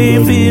 you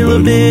may feel a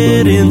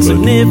bit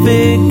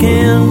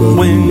insignificant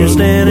when you're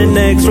standing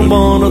next to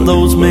one of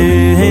those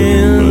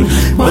men,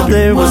 but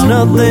there was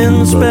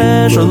nothing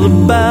special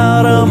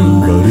about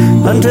them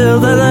until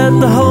they let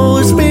the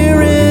Holy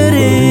Spirit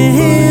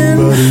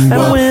in,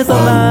 and with a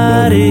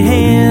mighty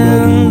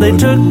hand they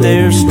took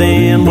their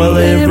stand, while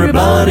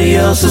everybody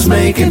else is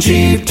making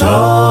cheap talk.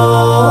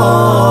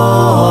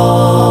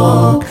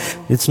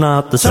 It's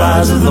not the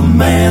size of the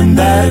man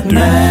that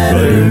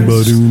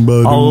matters,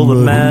 all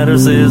that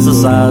matters is the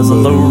size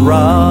of the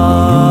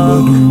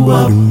rock.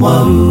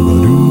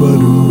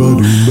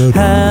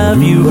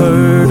 Have you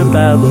heard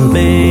about the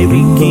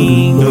baby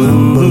king?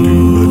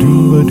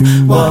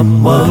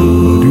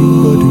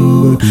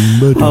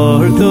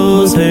 Hark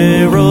those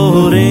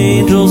herald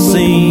angels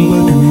sing,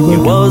 he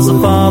was the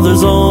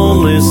Father's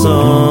only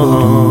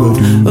son.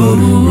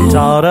 He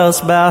taught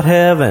us about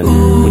heaven,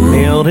 we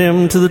nailed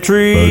him to the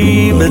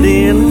tree, but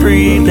in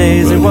 3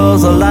 days he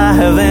was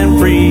alive and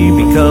free,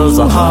 because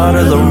the heart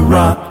of the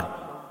rock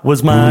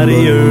was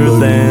mightier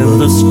than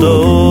the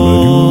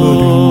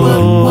stone.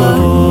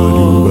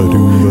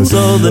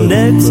 So the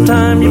next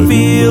time you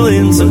feel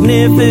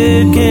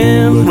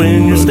insignificant,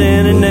 when you're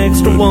standing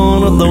next to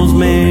one of those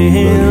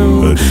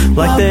men,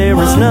 like there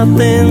is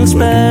nothing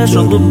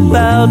special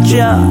about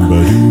ya,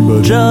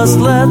 just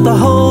let the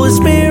Holy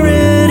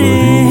Spirit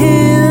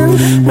in,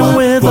 and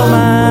with a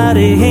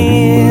mighty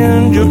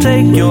hand you'll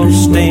take your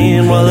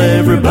stand, while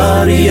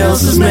everybody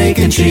else is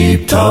making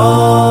cheap talk.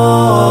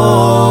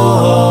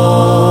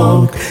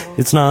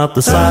 It's not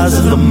the size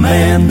of the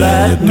man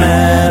that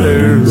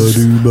matters,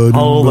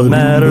 all that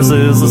matters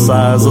is the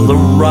size of the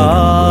rock.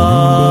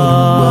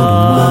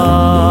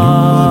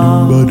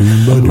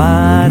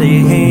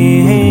 Mighty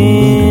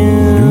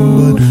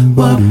hand,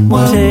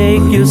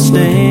 take your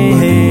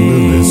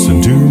stand.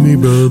 Listen to me,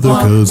 brother,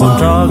 cause I'm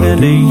talking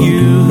to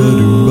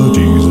you.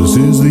 Jesus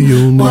is the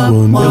only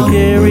one He'll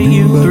carry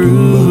you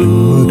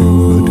through.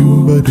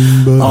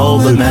 All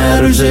that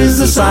matters is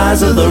the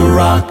size of the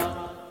rock.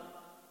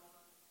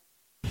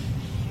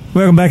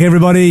 Welcome back,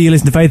 everybody. You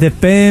listen to Faith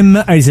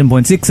FM,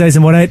 87.6,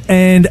 87.8,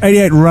 and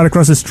 88 right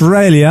across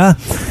Australia.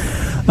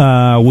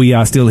 We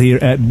are still here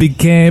at Big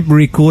Camp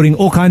recording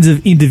all kinds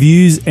of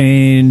interviews,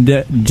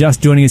 and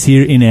just joining us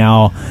here in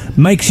our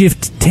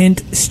makeshift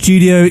tent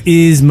studio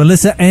is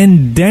Melissa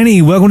and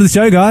Danny. Welcome to the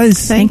show,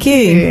 guys. Thank you.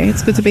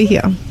 It's good to be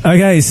here.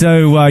 Okay,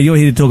 so you're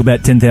here to talk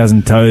about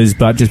 10,000 Toes,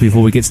 but just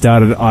before we get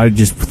started, I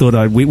just thought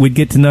we'd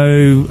get to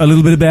know a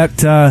little bit about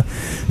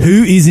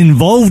who is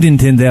involved in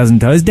 10,000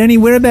 Toes. Danny,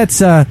 whereabouts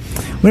do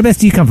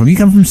you come from? You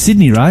come from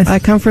Sydney, right? I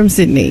come from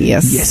Sydney,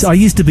 yes. Yes, I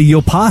used to be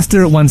your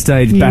pastor at one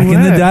stage back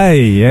in the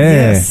day. Yeah.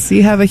 Yes,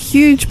 you have a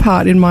huge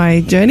part in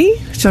my journey,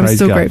 which I'm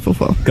still grateful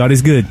for. God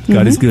is good.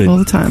 God is good. All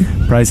the time.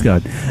 Praise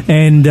God.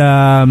 And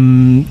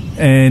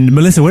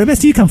Melissa,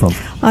 whereabouts do you come from?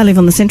 I live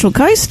on the Central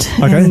Coast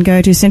and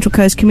go to Central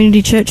Coast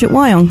Community Church at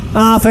Wyong.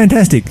 Ah,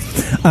 fantastic.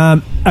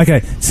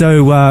 Okay,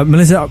 so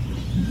Melissa,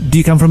 do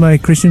you come from a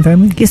Christian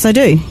family? Yes, I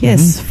do.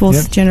 Yes,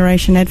 fourth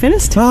generation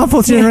Adventist. Ah,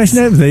 fourth generation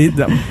Adventist.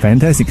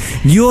 Fantastic.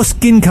 Your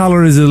skin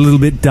colour is a little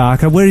bit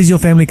darker. Where does your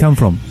family come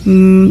from?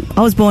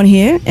 I was born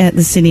here at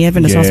the Sydney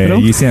Adventist Hospital.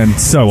 You sound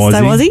so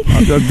Aussie.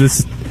 So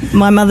Aussie?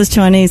 My mother's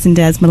Chinese and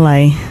dad's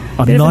Malay.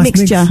 Bit of a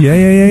mixture. Mix.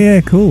 Yeah.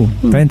 Cool.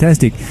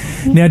 Fantastic.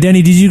 Now,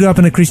 Danny, did you grow up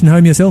in a Christian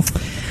home yourself?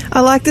 I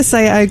like to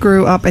say I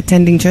grew up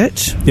attending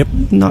church. Yep.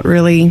 Not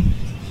really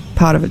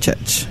part of a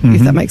church,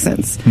 if that makes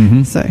sense.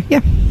 So,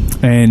 yeah.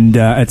 And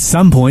at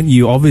some point,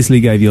 you obviously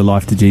gave your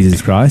life to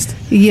Jesus Christ.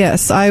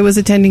 Yes, I was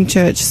attending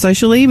church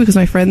socially because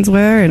my friends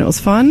were, and it was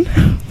fun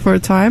for a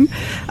time.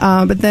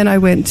 But then I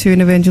went to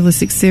an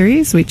evangelistic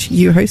series, which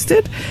you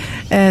hosted,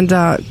 and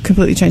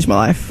completely changed my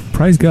life.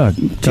 Praise God.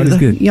 God is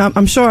good. Yeah,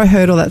 I'm sure I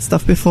heard all that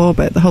stuff before,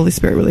 but the Holy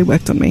Spirit really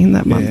worked on me in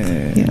that month.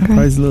 Yeah.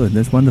 Praise the Lord.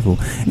 That's wonderful.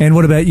 And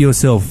what about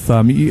yourself?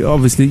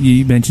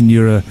 You mentioned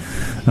you're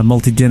a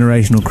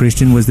multi-generational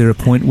Christian. Was there a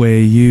point where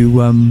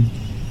you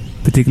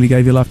particularly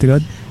gave your life to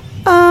God?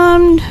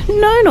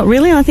 No, not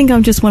really. I think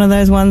I'm just one of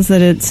those ones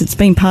that it's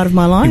been part of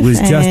my life. It was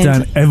just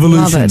an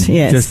evolution. Love it,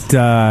 yes.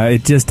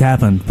 It just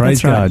happened.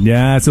 Praise That's right. God.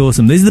 Yeah, that's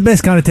awesome. These are the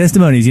best kind of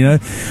testimonies, you know.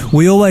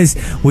 We always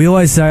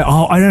say,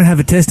 oh, I don't have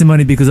a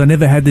testimony because I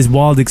never had this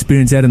wild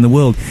experience out in the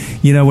world.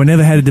 You know, we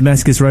never had a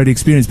Damascus Road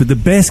experience. But the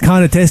best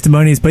kind of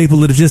testimony is people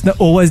that have just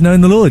always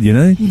known the Lord, you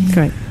know.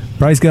 Great.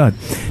 Praise God.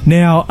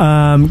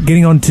 Now,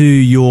 getting on to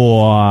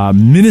your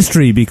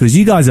ministry, because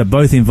you guys are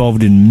both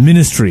involved in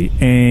ministry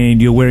and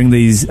you're wearing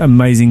these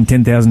amazing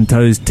 10,000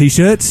 Toes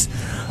t-shirts.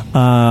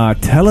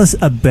 Tell us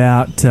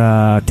about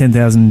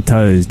 10,000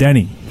 Toes.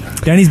 Danny.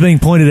 Danny's being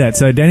pointed at,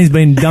 so Danny's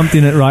been dumped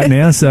in it right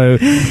now, so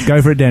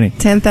go for it, Danny.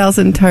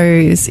 10,000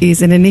 Toes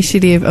is an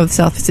initiative of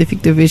South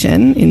Pacific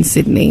Division in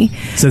Sydney.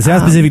 So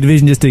South Pacific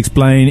Division, just to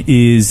explain,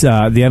 is the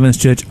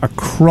Adventist Church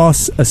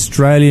across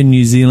Australia,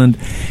 New Zealand,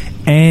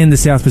 and the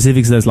South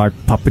Pacific, so there's like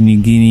Papua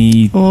New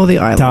Guinea, All the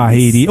islands.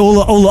 Tahiti, all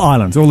the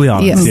islands.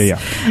 Yes. Yeah.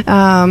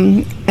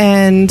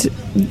 And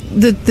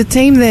the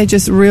team there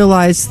just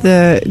realised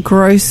the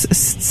gross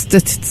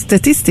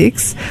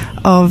statistics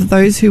of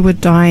those who were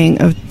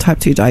dying of type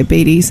 2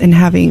 diabetes and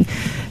having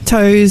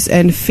toes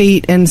and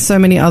feet and so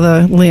many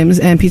other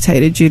limbs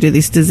amputated due to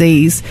this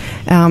disease.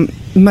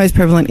 Most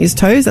prevalent is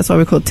toes. That's why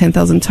we call it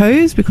 10,000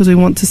 Toes, because we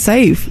want to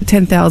save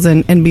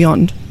 10,000 and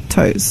beyond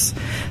toes.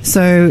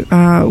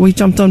 So we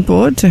jumped on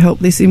board to help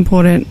this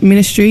important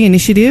ministry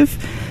initiative,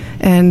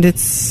 and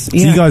it's... So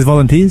you guys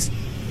volunteers?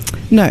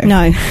 No.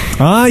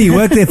 Ah, you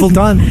work there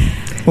full-time?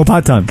 Or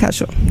part-time?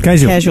 Casual.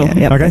 Yeah.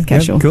 Yep, Okay,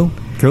 casual. Cool.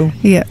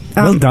 Yeah.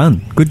 Well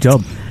done. Good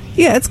job.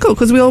 Yeah, it's cool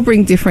because we all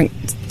bring different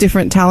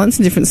talents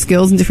and different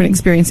skills and different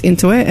experience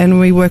into it, and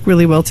we work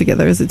really well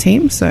together as a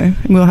team. So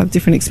we all have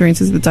different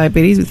experiences with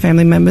diabetes, with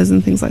family members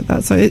and things like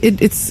that. So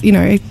it's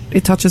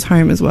it touches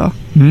home as well.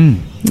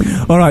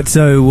 All right,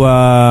 so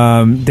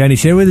Danny,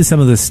 share with us some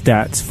of the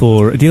stats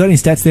for... Do you got any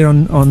stats there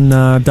on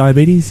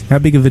diabetes? How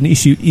big of an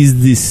issue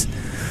is this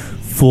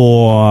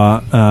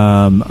for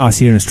us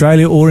here in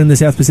Australia or in the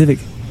South Pacific?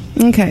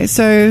 Okay,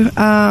 so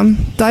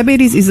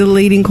diabetes is the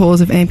leading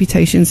cause of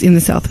amputations in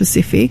the South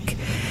Pacific.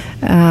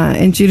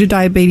 And due to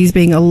diabetes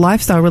being a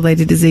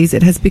lifestyle-related disease,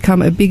 it has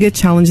become a bigger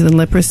challenge than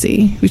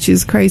leprosy, which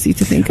is crazy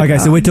to think about. Okay,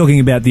 so we're talking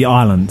about the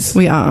islands.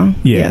 We are,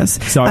 Yeah. yes.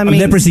 So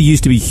leprosy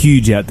used to be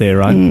huge out there,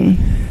 right?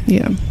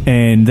 Yeah.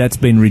 And that's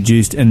been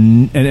reduced.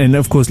 And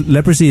of course,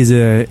 leprosy is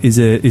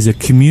a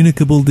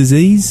communicable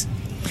disease,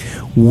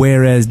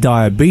 whereas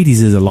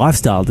diabetes is a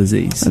lifestyle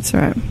disease. That's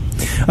right.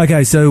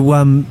 Okay,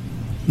 so...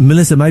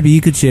 Melissa, maybe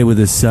you could share with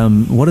us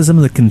what are some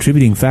of the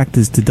contributing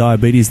factors to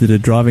diabetes that are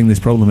driving this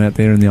problem out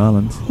there in the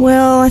islands?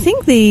 Well, I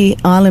think the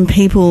island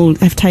people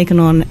have taken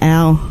on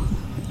our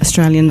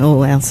Australian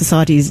or our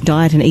society's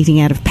diet and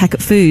eating out of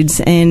packet foods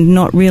and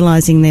not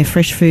realising their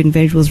fresh fruit and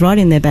vegetables right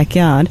in their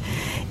backyard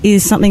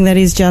is something that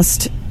is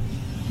just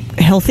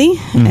healthy.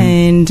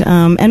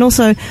 And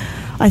also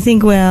I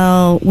think,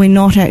 well, we're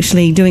not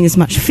actually doing as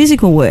much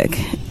physical work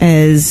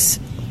as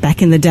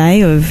back in the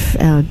day of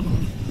our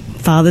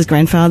fathers,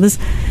 grandfathers,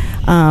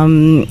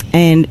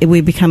 and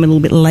we become a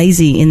little bit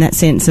lazy in that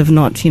sense of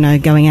not,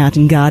 going out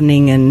and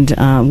gardening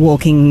and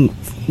walking.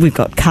 We've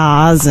got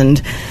cars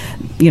and,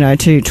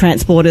 to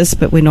transport us,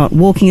 but we're not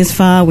walking as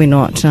far. We're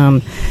not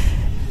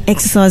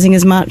exercising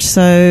as much.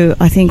 So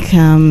I think,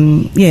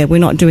 we're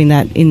not doing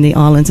that in the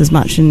islands as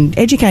much and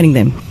educating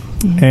them.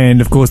 And,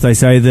 of course, they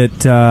say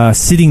that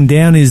sitting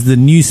down is the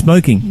new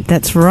smoking.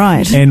 That's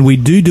right. And we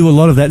do a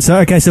lot of that.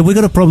 So, so we've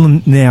got a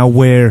problem now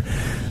where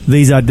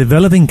these are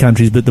developing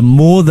countries, but the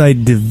more they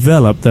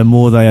develop, the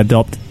more they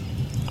adopt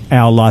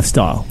our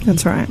lifestyle.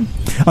 That's right.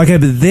 Okay,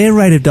 but their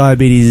rate of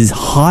diabetes is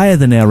higher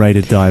than our rate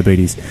of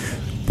diabetes.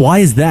 Why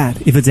is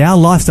that? If it's our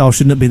lifestyle,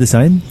 shouldn't it be the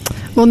same?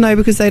 Well, no,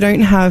 because they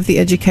don't have the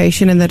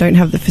education and they don't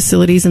have the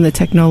facilities and the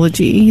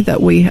technology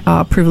that we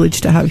are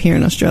privileged to have here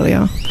in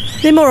Australia.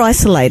 They're more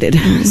isolated,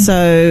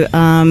 so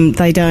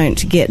they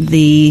don't get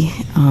the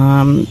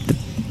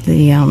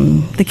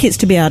kits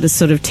to be able to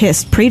sort of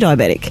test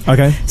pre-diabetic.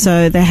 Okay.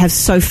 So they have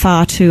so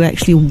far to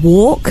actually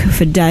walk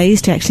for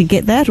days to actually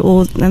get that,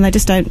 and they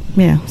just don't.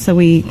 Yeah. So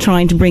we're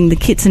trying to bring the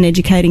kits and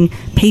educating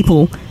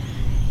people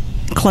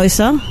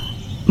closer,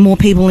 more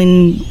people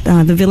in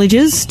the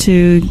villages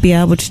to be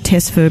able to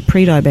test for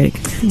pre-diabetic.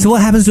 So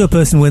what happens to a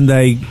person when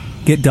they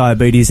get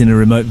diabetes in a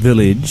remote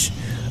village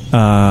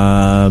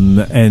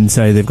and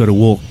say they've got to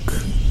walk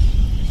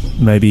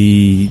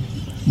maybe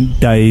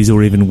days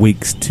or even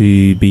weeks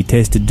to be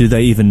tested? Do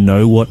they even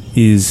know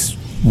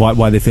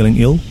why they're feeling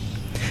ill?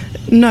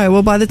 No,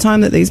 well, by the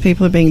time that these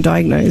people are being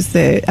diagnosed,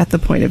 they're at the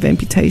point of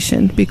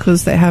amputation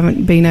because they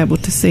haven't been able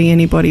to see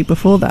anybody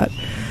before that.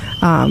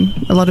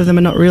 A lot of them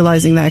are not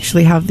realising they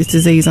actually have this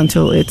disease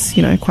until it's,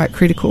 quite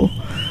critical.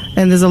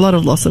 And there's a lot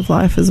of loss of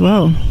life as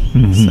well.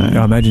 Mm-hmm. So.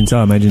 I imagine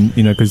so.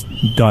 Because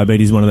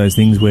diabetes is one of those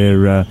things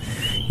where,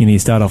 you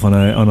start off on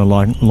a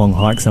long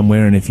hike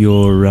somewhere, and if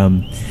you're,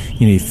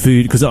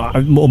 food, because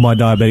all my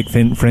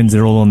diabetic friends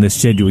are all on their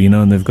schedule,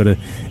 and they've got to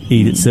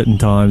eat at certain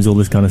times, all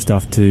this kind of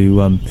stuff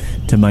to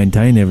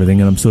maintain everything.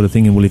 And I'm sort of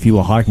thinking, well, if you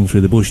were hiking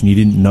through the bush and you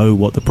didn't know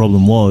what the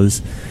problem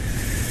was,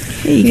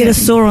 you get a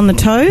sore on the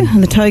toe,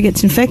 and the toe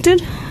gets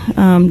infected.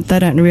 They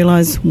don't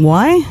realise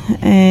why,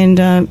 and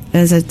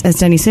as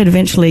Danny said,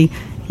 eventually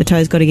the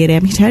toe's got to get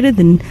amputated,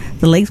 then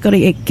the leg's got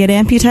to get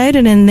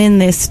amputated, and then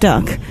they're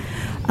stuck,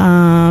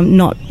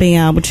 not being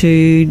able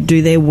to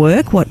do their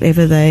work,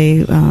 whatever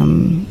they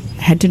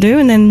had to do,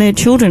 and then their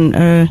children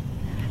are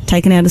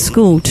taken out of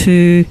school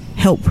to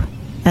help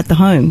at the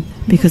home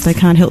because they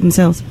can't help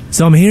themselves.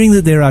 So I'm hearing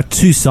that there are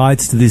two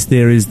sides to this.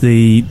 There is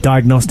the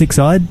diagnostic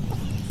side,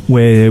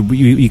 where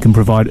you can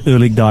provide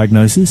early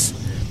diagnosis,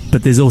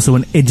 but there's also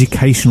an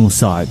educational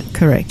side.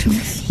 Correct.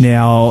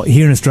 Now,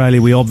 here in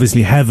Australia, we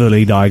obviously have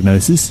early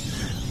diagnosis,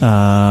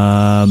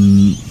 but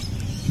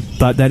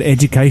that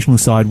educational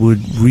side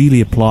would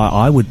really apply,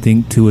 I would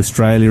think, to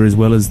Australia as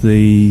well as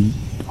the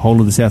whole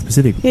of the South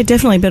Pacific. Yeah,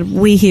 definitely. But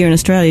we here in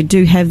Australia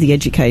do have the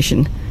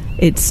education.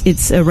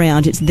 It's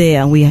around, it's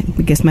there. We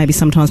guess maybe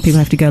sometimes people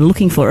have to go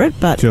looking for it,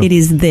 but Sure. it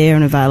is there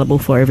and available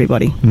for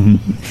everybody. And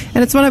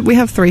it's we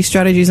have 3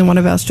 strategies, and one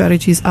of our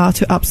strategies are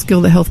to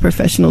upskill the health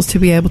professionals to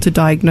be able to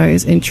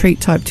diagnose and treat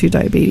type 2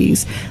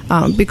 diabetes,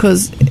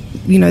 because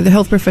the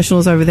health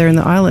professionals over there in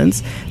the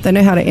islands, they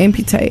know how to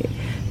amputate,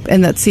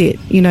 and that's it,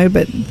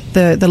 but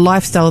the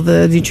lifestyle,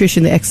 the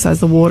nutrition, the exercise,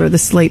 the water, the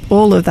sleep,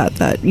 all of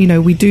that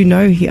we do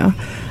know here.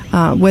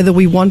 Whether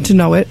we want to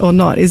know it or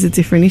not is a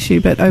different issue,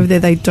 but over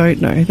there they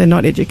don't know. They're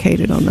not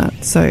educated on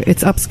that. So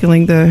it's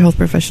upskilling the health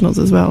professionals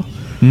as well.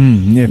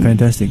 Yeah,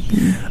 fantastic.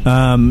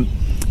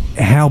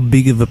 How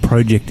big of a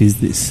project is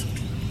this?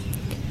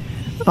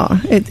 Oh,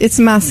 it's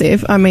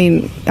massive. I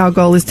mean, our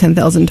goal is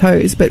 10,000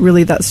 toes, but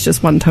really that's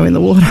just one toe in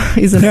the water,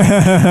 isn't it?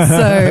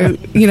 So,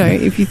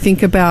 if you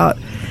think about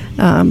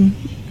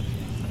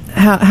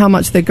how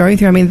much they're going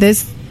through, I mean,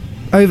 there's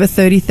over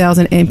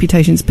 30,000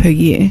 amputations per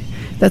year.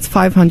 That's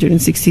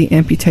 560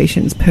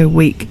 amputations per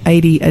week,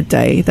 80 a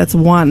day. That's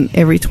one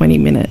every 20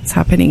 minutes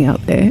happening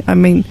out there. I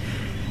mean,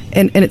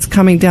 and it's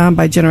coming down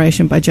by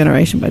generation by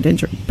generation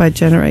by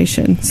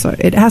generation. So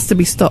it has to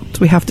be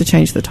stopped. We have to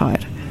change the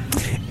tide.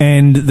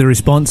 And the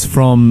response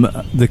from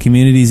the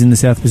communities in the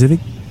South Pacific?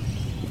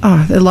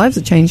 Oh, their lives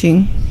are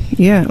changing.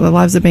 Yeah, their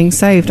lives are being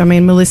saved. I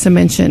mean, Melissa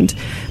mentioned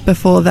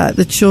before that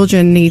the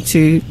children need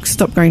to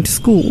stop going to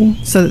school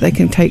so that they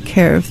can take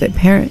care of their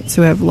parents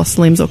who have lost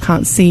limbs or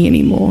can't see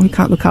anymore, who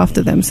can't look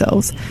after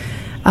themselves.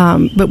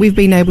 But we've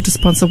been able to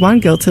sponsor one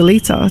girl,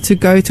 Talita, to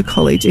go to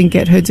college and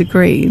get her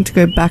degree and to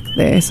go back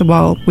there. So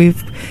while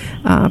we've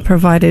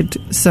provided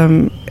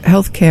some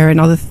healthcare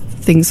and other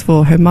things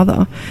for her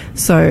mother.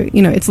 So,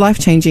 it's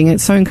life-changing.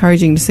 It's so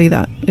encouraging to see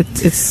that.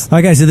 It's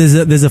Okay, so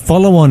there's a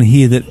follow-on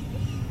here that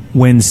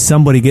when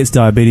somebody gets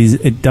diabetes,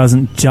 it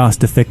doesn't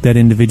just affect that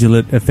individual,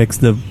 it affects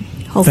the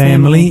Whole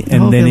family the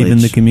and whole then even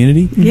village. the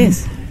community.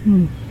 Yes.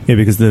 Yeah,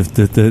 because this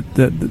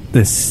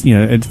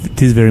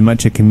it is very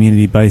much a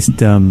community-based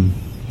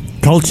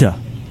culture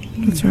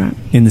That's right.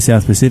 in the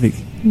South Pacific.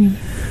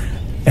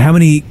 How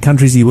many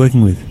countries are you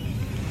working with?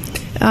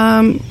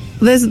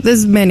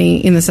 There's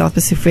many in the South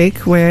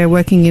Pacific. We're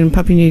working in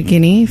Papua New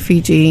Guinea,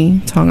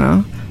 Fiji,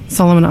 Tonga,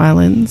 Solomon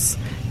Islands,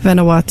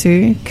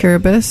 Vanuatu,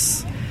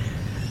 Kiribati,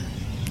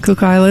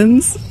 Cook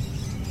Islands.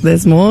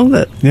 There's more.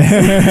 That's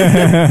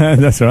right.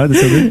 That's all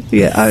good.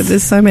 Yeah,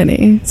 there's so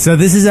many. So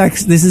this is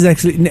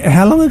actually.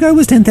 How long ago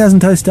was 10,000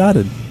 Toes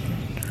started?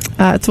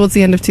 Towards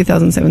the end of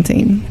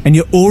 2017. And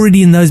you're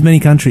already in those many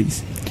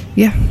countries.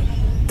 Yeah.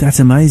 That's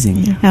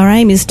amazing. Our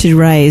aim is to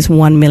raise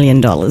 $1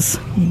 million.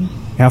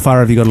 How far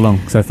have you got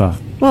along so far?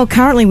 Well,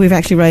 currently we've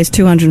actually raised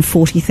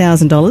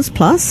 $240,000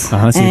 plus. So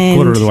you're a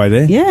quarter of the way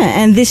there.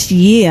 Yeah, and this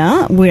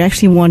year we're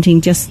actually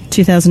wanting, just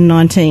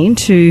 2019,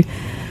 to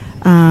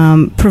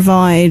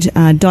provide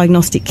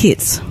diagnostic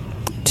kits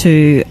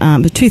to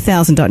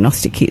 2,000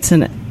 diagnostic kits,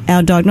 and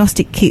our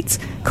diagnostic kits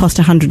cost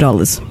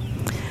 $100.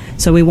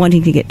 So we're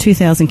wanting to get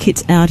 2,000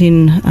 kits out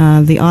in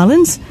the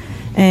islands,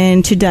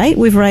 and to date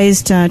we've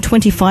raised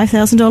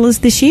 $25,000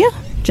 this year,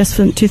 just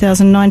for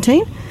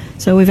 2019.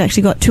 So we've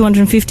actually got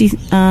 250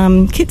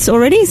 kits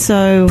already.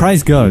 So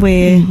praise God.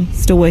 We're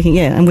still working,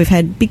 and we've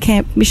had Big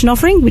Camp Mission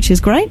Offering, which is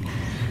great.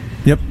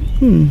 Yep,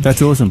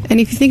 that's awesome.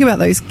 And if you think about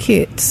those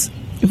kits,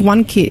 if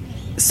one kit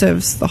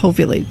serves the whole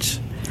village.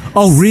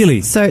 Oh,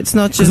 really? So it's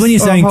not just Because when you're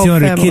for a saying whole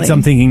 200 family. kids,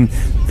 I'm thinking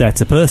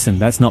that's a person.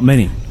 That's not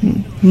many.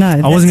 No,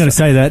 I wasn't going to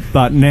say that,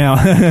 but now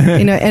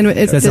And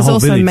That's the there's whole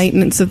also village.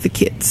 maintenance of the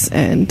kits,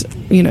 and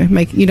we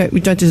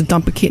don't just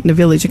dump a kit in a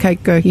village. Okay,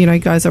 go,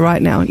 guys are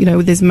right now.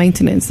 There's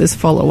maintenance, there's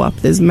follow up,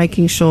 there's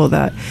making sure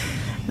that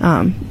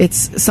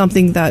it's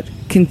something that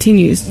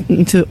continues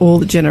into all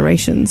the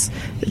generations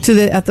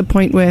at the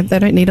point where they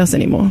don't need us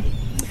anymore.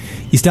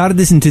 You started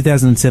this in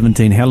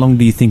 2017. How long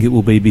do you think it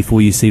will be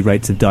before you see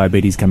rates of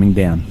diabetes coming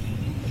down?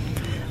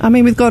 I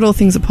mean, with God, all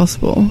things are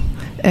possible,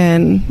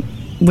 and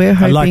we're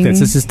hoping. I like that.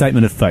 It's just a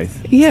statement of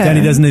faith. Yeah.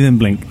 Danny doesn't even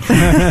blink.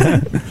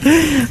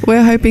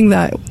 We're hoping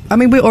that. I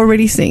mean, we're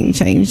already seeing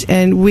change,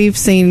 and we've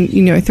seen,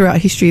 throughout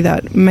history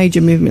that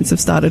major movements have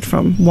started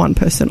from one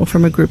person or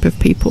from a group of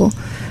people.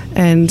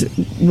 And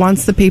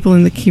once the people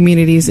in the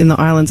communities in the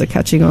islands are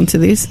catching on to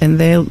this, and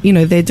they're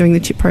doing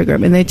the CHIP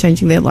program and they're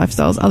changing their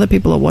lifestyles, other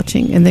people are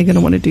watching and they're going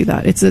to want to do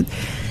that. It's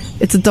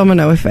a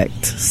domino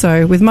effect.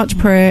 So with much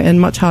prayer and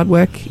much hard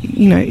work,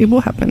 it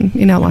will happen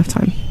in our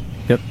lifetime.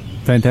 Yep,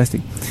 fantastic.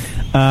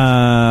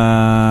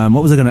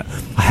 What was I going to...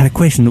 I had a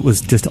question that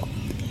was just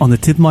on the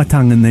tip of my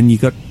tongue, and then you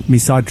got me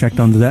sidetracked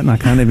onto that, and I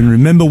can't even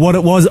remember what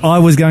it was I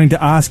was going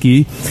to ask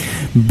you.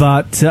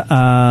 But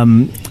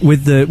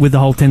with the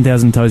whole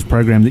 10,000 Toes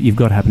program that you've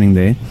got happening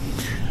there,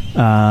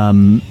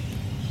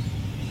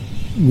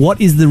 what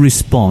is the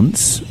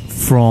response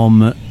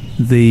from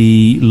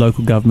the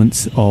local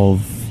governments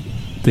of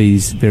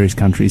these various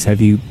countries,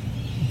 have you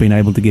been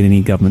able to get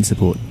any government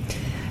support?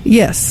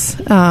 Yes,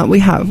 we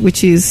have,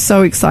 which is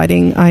so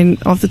exciting.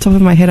 Off the top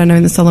of my head, I know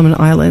in the Solomon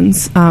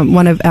Islands,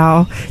 one of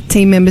our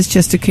team members,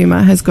 Chester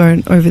Kuma, has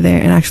gone over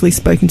there and actually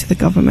spoken to the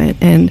government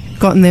and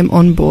gotten them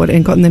on board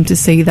and gotten them to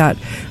see that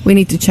we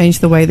need to change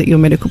the way that your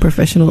medical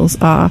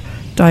professionals are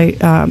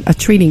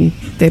treating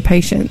their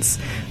patients.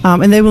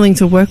 And they're willing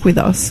to work with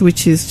us,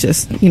 which is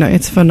just,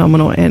 it's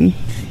phenomenal. And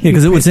yeah,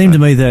 because it would seem to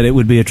me that it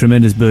would be a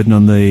tremendous burden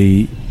on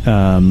the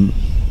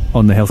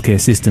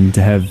healthcare system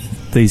to have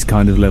these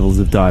kind of levels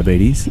of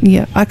diabetes.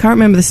 Yeah, I can't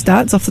remember the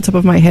stats off the top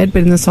of my head,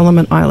 but in the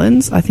Solomon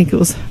Islands, I think it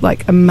was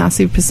like a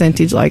massive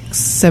percentage, like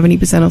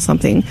 70% or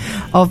something,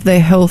 of their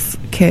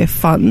healthcare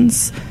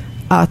funds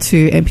are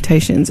to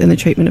amputations and the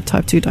treatment of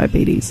type 2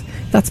 diabetes.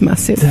 That's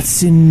massive.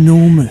 That's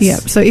enormous. Yeah,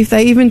 so if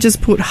they even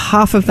just put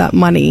half of that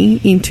money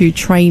into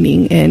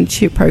training and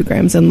CHIP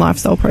programs and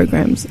lifestyle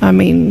programs, I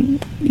mean,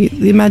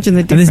 you imagine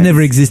the difference. And this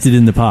never existed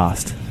in the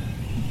past,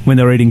 when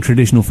they were eating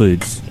traditional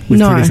foods with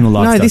traditional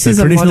lifestyles. No, this is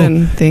a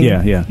modern thing.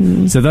 Yeah, yeah.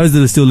 So those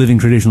that are still living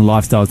traditional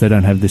lifestyles, they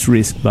don't have this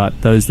risk,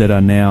 but those that are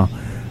now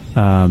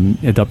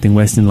adopting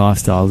Western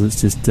lifestyles,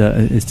 it's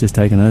just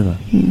taken over.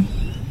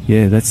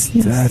 Yeah,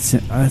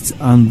 that's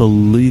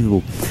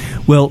unbelievable.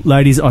 Well,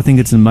 ladies, I think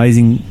it's an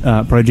amazing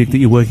project that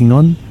you're working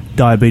on.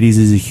 Diabetes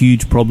is a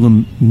huge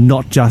problem,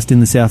 not just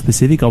in the South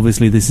Pacific.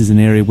 Obviously, this is an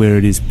area where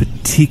it is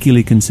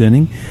particularly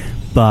concerning.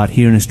 But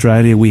here in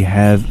Australia, we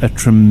have a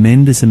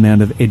tremendous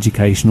amount of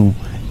educational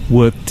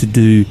work to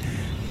do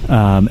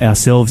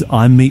ourselves.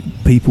 I meet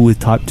people with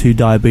type 2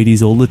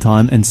 diabetes all the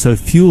time, and so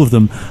few of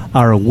them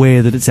are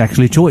aware that it's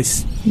actually a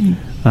choice.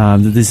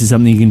 That this is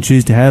something you can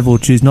choose to have or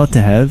choose not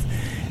to have.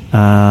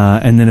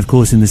 And then, of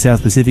course, in the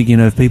South Pacific,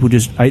 if people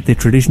just ate their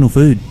traditional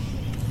food,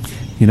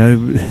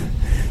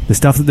 the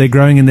stuff that they're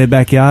growing in their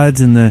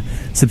backyards and the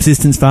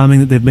subsistence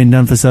farming that they've been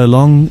done for so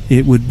long,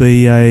 it would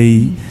be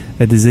a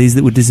disease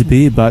that would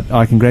disappear. But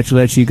I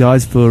congratulate you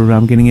guys for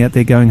getting out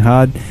there, going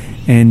hard,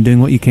 and doing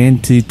what you can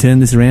to turn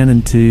this around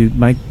and to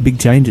make big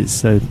changes.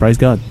 So praise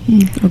God.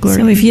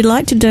 So if you'd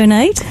like to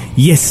donate...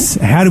 Yes.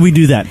 How do we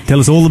do that? Tell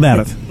us all about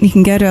it. You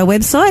can go to our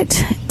website,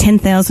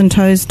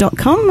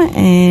 10,000toes.com,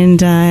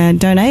 and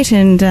donate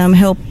and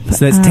help...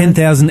 So that's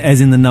 10,000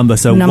 as in the number.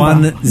 So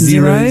number.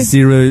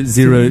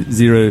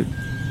 10000.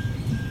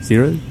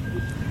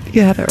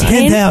 You had it right.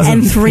 10,000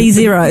 and 3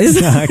 zeros.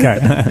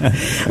 Okay.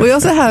 We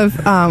also have,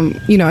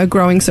 a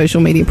growing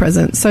social media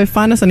presence. So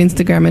find us on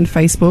Instagram and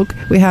Facebook.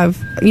 We have,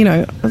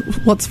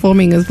 what's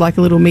forming as like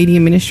a little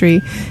media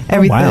ministry.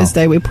 Every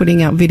Thursday we're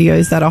putting out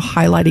videos that are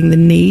highlighting the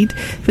need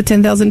for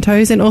 10,000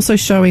 Toes and also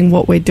showing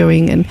what we're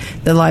doing and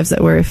the lives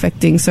that we're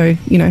affecting. So,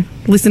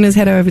 listeners,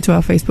 head over to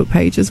our Facebook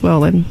page as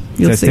well and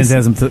you'll see.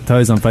 10,000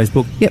 Toes on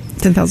Facebook? Yep,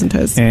 10,000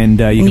 Toes. And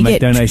you can make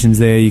donations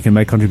there. You can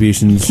make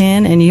contributions.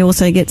 And you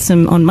also get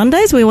some on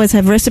Mondays. We always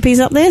have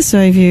recipes up there, so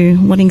if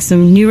you're wanting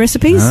some new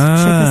recipes, check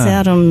us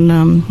out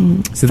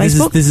on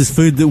Facebook. This is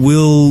food that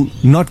will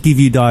not give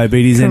you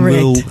diabetes. Correct. And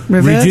will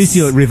reverse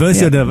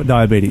your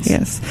diabetes.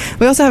 Yes.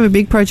 We also have a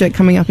big project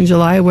coming up in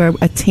July where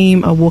a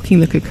team are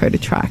walking the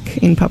Kokoda track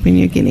in Papua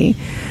New Guinea.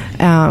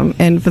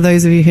 And for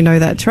those of you who know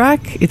that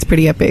track, it's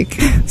pretty epic.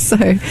 So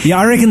yeah,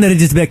 I reckon that it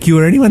just about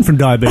cure anyone from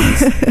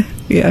diabetes.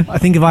 Yeah. I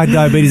think if I had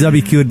diabetes, I'd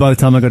be cured by the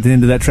time I got to the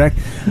end of that track.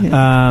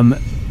 Yeah.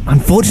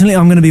 Unfortunately,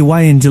 I'm going to be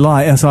away in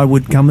July, else I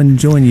would come and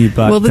join you.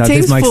 But the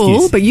team's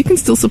full, but you can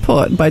still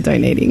support by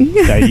donating.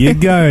 There you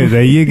go.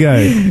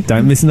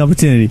 Don't miss an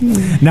opportunity.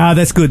 No,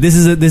 that's good. This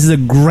is a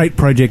great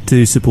project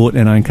to support,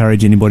 and I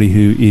encourage anybody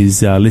who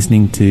is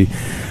listening to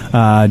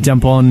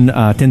jump on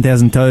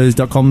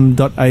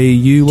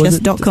 10,000toes.com.au.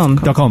 Just .com.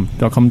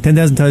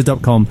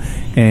 10,000toes.com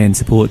and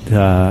support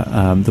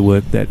the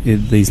work that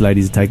these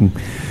ladies are taking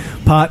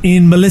part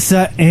in.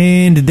 Melissa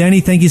and Danny,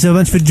 thank you so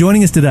much for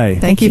joining us today.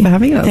 Thank you for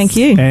having us. Thank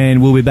you. And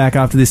we'll be back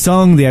after this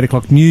song, the 8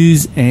 o'clock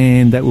news,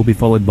 and that will be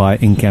followed by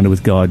Encounter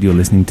with God. You're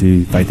listening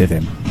to Faith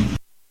FM.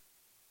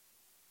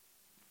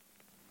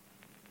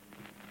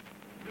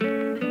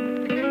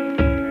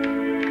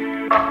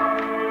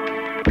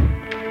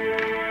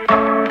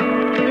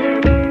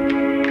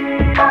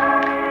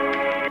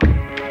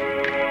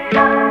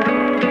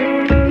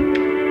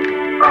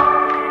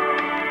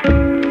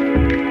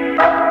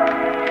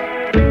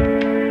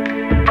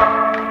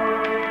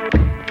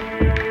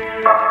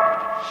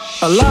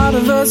 A lot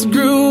of us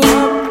grew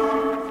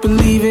up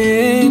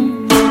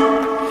believing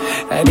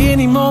at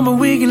any moment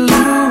we could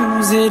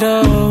lose it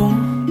all,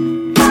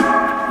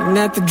 and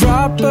at the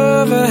drop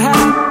of a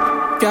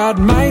hat God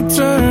might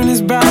turn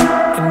his back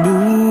and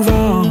move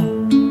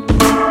on.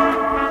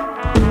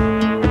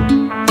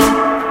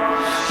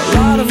 A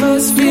lot of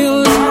us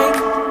feel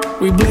like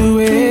we blew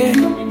it,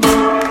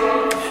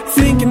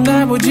 thinking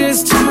that we're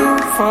just too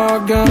far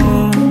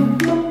gone.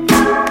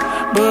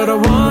 But I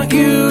want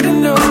you to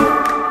know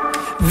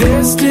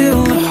there's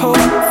still a hope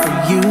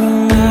for you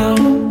now.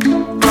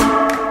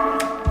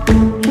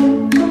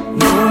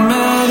 No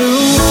matter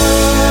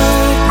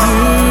what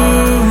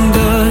you've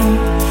done,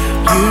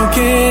 you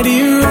can't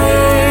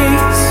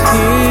erase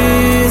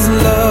his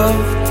love.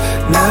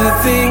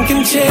 nothing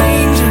can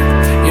change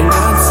it. You're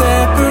not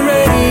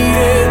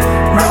separated,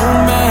 no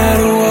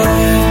matter what.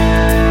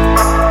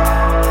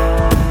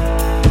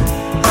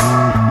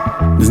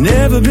 There's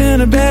never been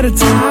a better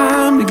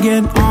time to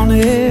get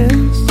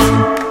honest.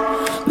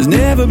 There's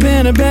never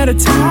been a better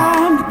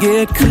time to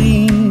get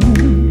clean.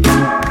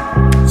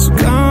 So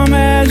come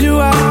as you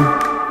are,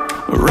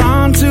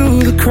 run to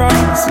the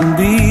cross and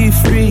be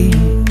free.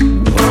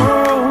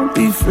 Oh,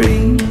 be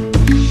free.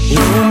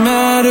 No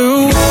matter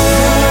what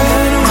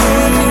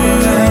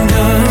you've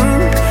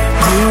done,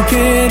 you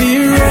can't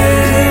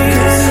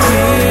erase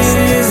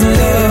His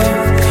love.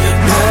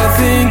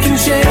 Nothing can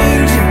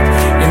change it.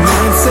 You're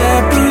not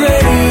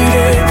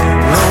separated.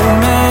 No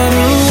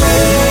matter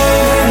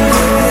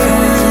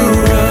where you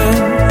run,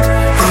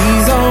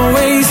 He's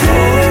always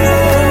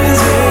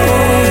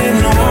holding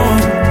on.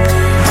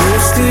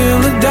 You're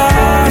still a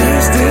daughter,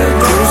 you're still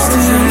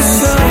a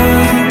son.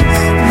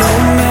 No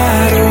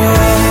matter what.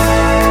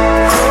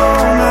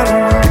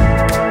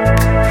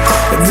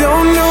 I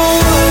don't know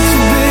what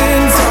you've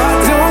been taught,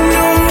 don't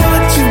know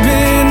what you've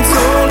been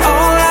told.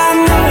 All I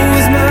know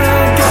is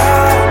my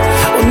God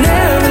will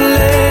never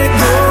let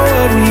go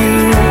of you.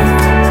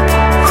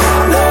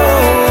 No,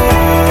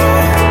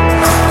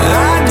 I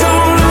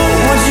don't know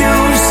what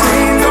you've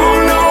seen,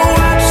 don't know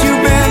what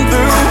you've been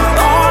through.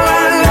 All I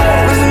know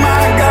is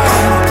my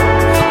God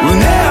will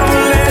never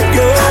let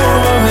go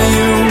of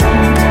you.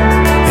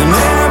 He'll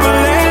never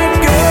let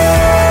go.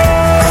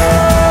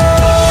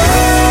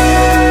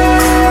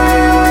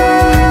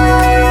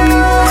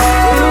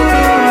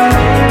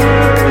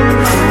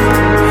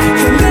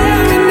 He'll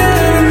never,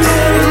 never,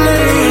 never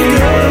let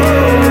go.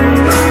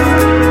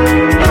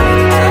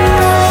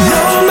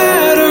 No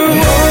matter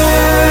what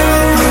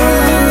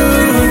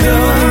you've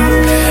done,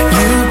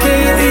 you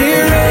can't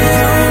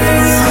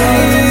erase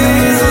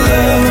His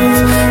love.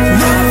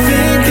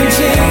 Nothing can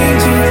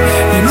change it.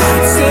 You're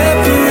not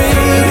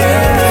separated.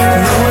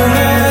 No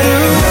matter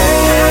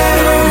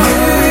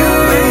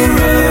where you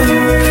run,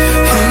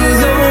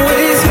 He's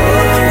always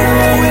holding on.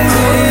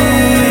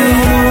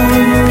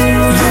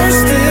 You're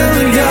still a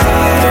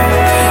daughter,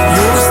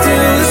 you're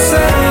still a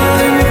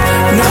son.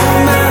 No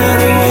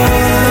matter what,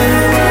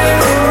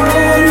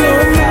 oh, no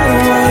matter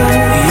what,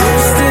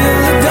 you're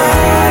still a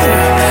daughter,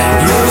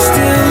 you're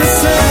still a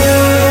son.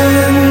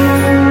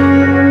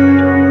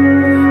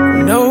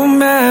 No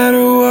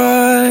matter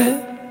what.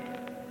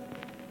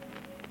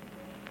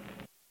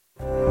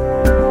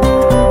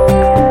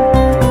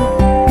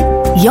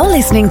 You're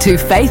listening to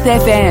Faith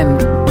FM,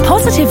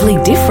 positively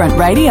different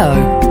radio.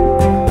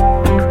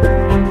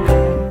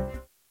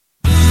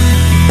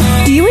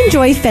 Do you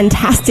enjoy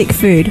fantastic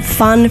food,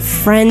 fun,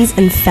 friends,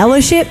 and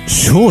fellowship?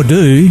 Sure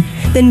do.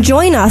 Then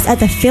join us at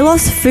the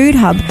Philos Food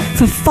Hub.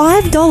 For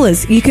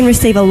 $5, you can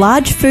receive a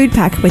large food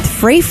pack with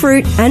free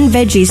fruit and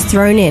veggies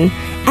thrown in,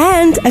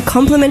 and a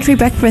complimentary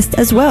breakfast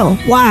as well.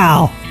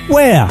 Wow.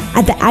 Where?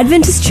 At the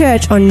Adventist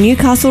Church on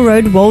Newcastle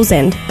Road,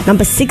 Wallsend,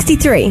 number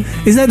 63.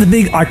 Is that the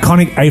big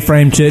iconic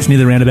A-frame church near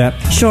the roundabout?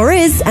 Sure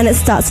is, and it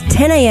starts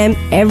 10 a.m.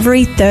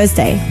 every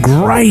Thursday.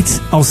 Great.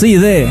 I'll see you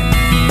there.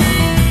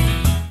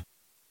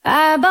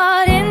 I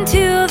bought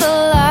into the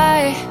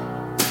lie,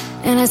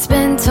 and I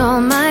spent all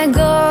my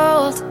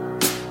gold.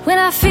 When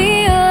I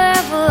feel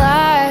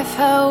alive,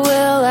 how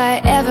will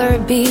I ever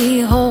be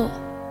whole?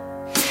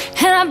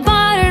 And I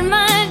bartered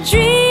my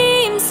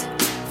dreams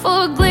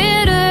for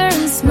glitter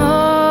and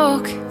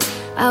smoke.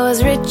 I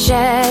was rich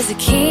as a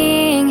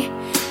king,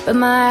 but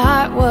my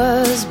heart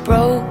was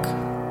broke.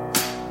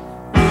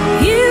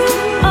 You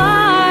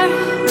are the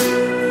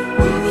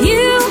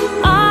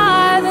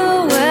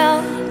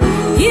well.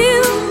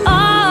 You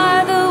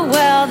are the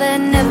well that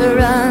never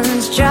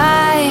runs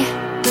dry.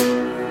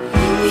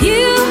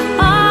 You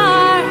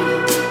are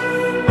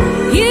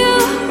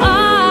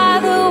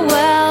the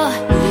well.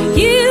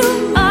 You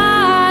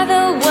are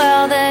the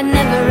well that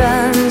never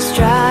runs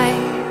dry.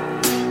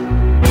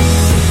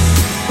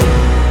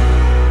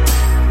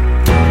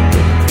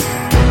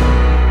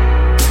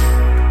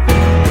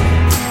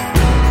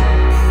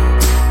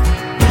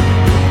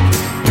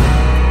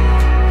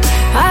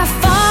 I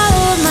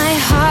followed my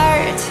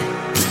heart,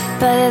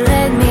 but it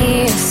led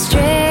me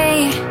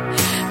astray.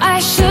 I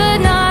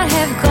should not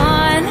have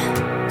gone,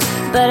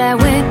 but I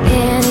went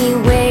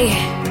anyway.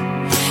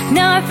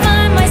 Now I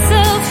find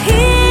myself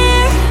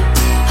here,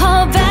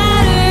 all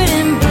battered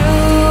and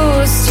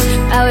bruised.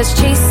 I was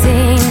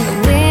chasing the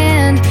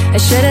wind, I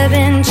should have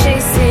been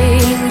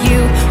chasing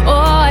you.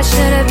 Oh, I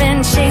should have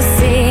been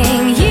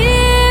chasing you.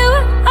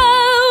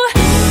 Oh,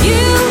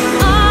 you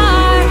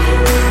are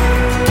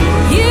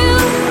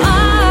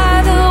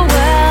the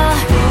well.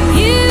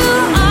 You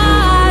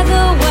are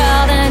the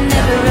well that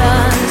never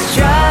runs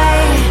dry.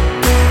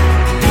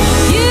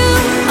 You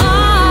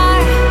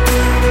are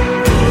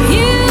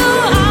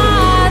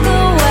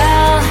the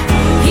well.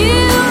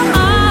 You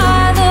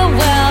are the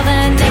well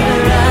that never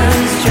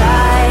runs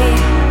dry.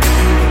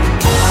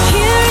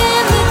 Here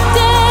in the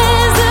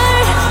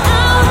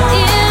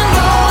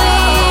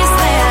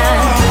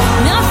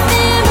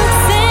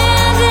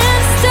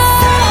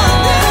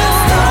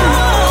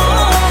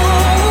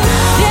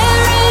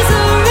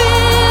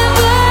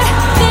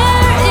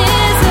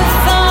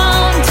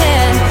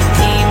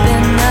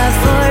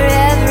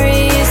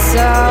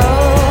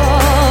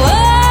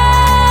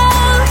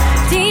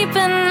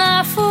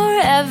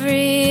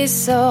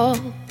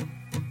soul.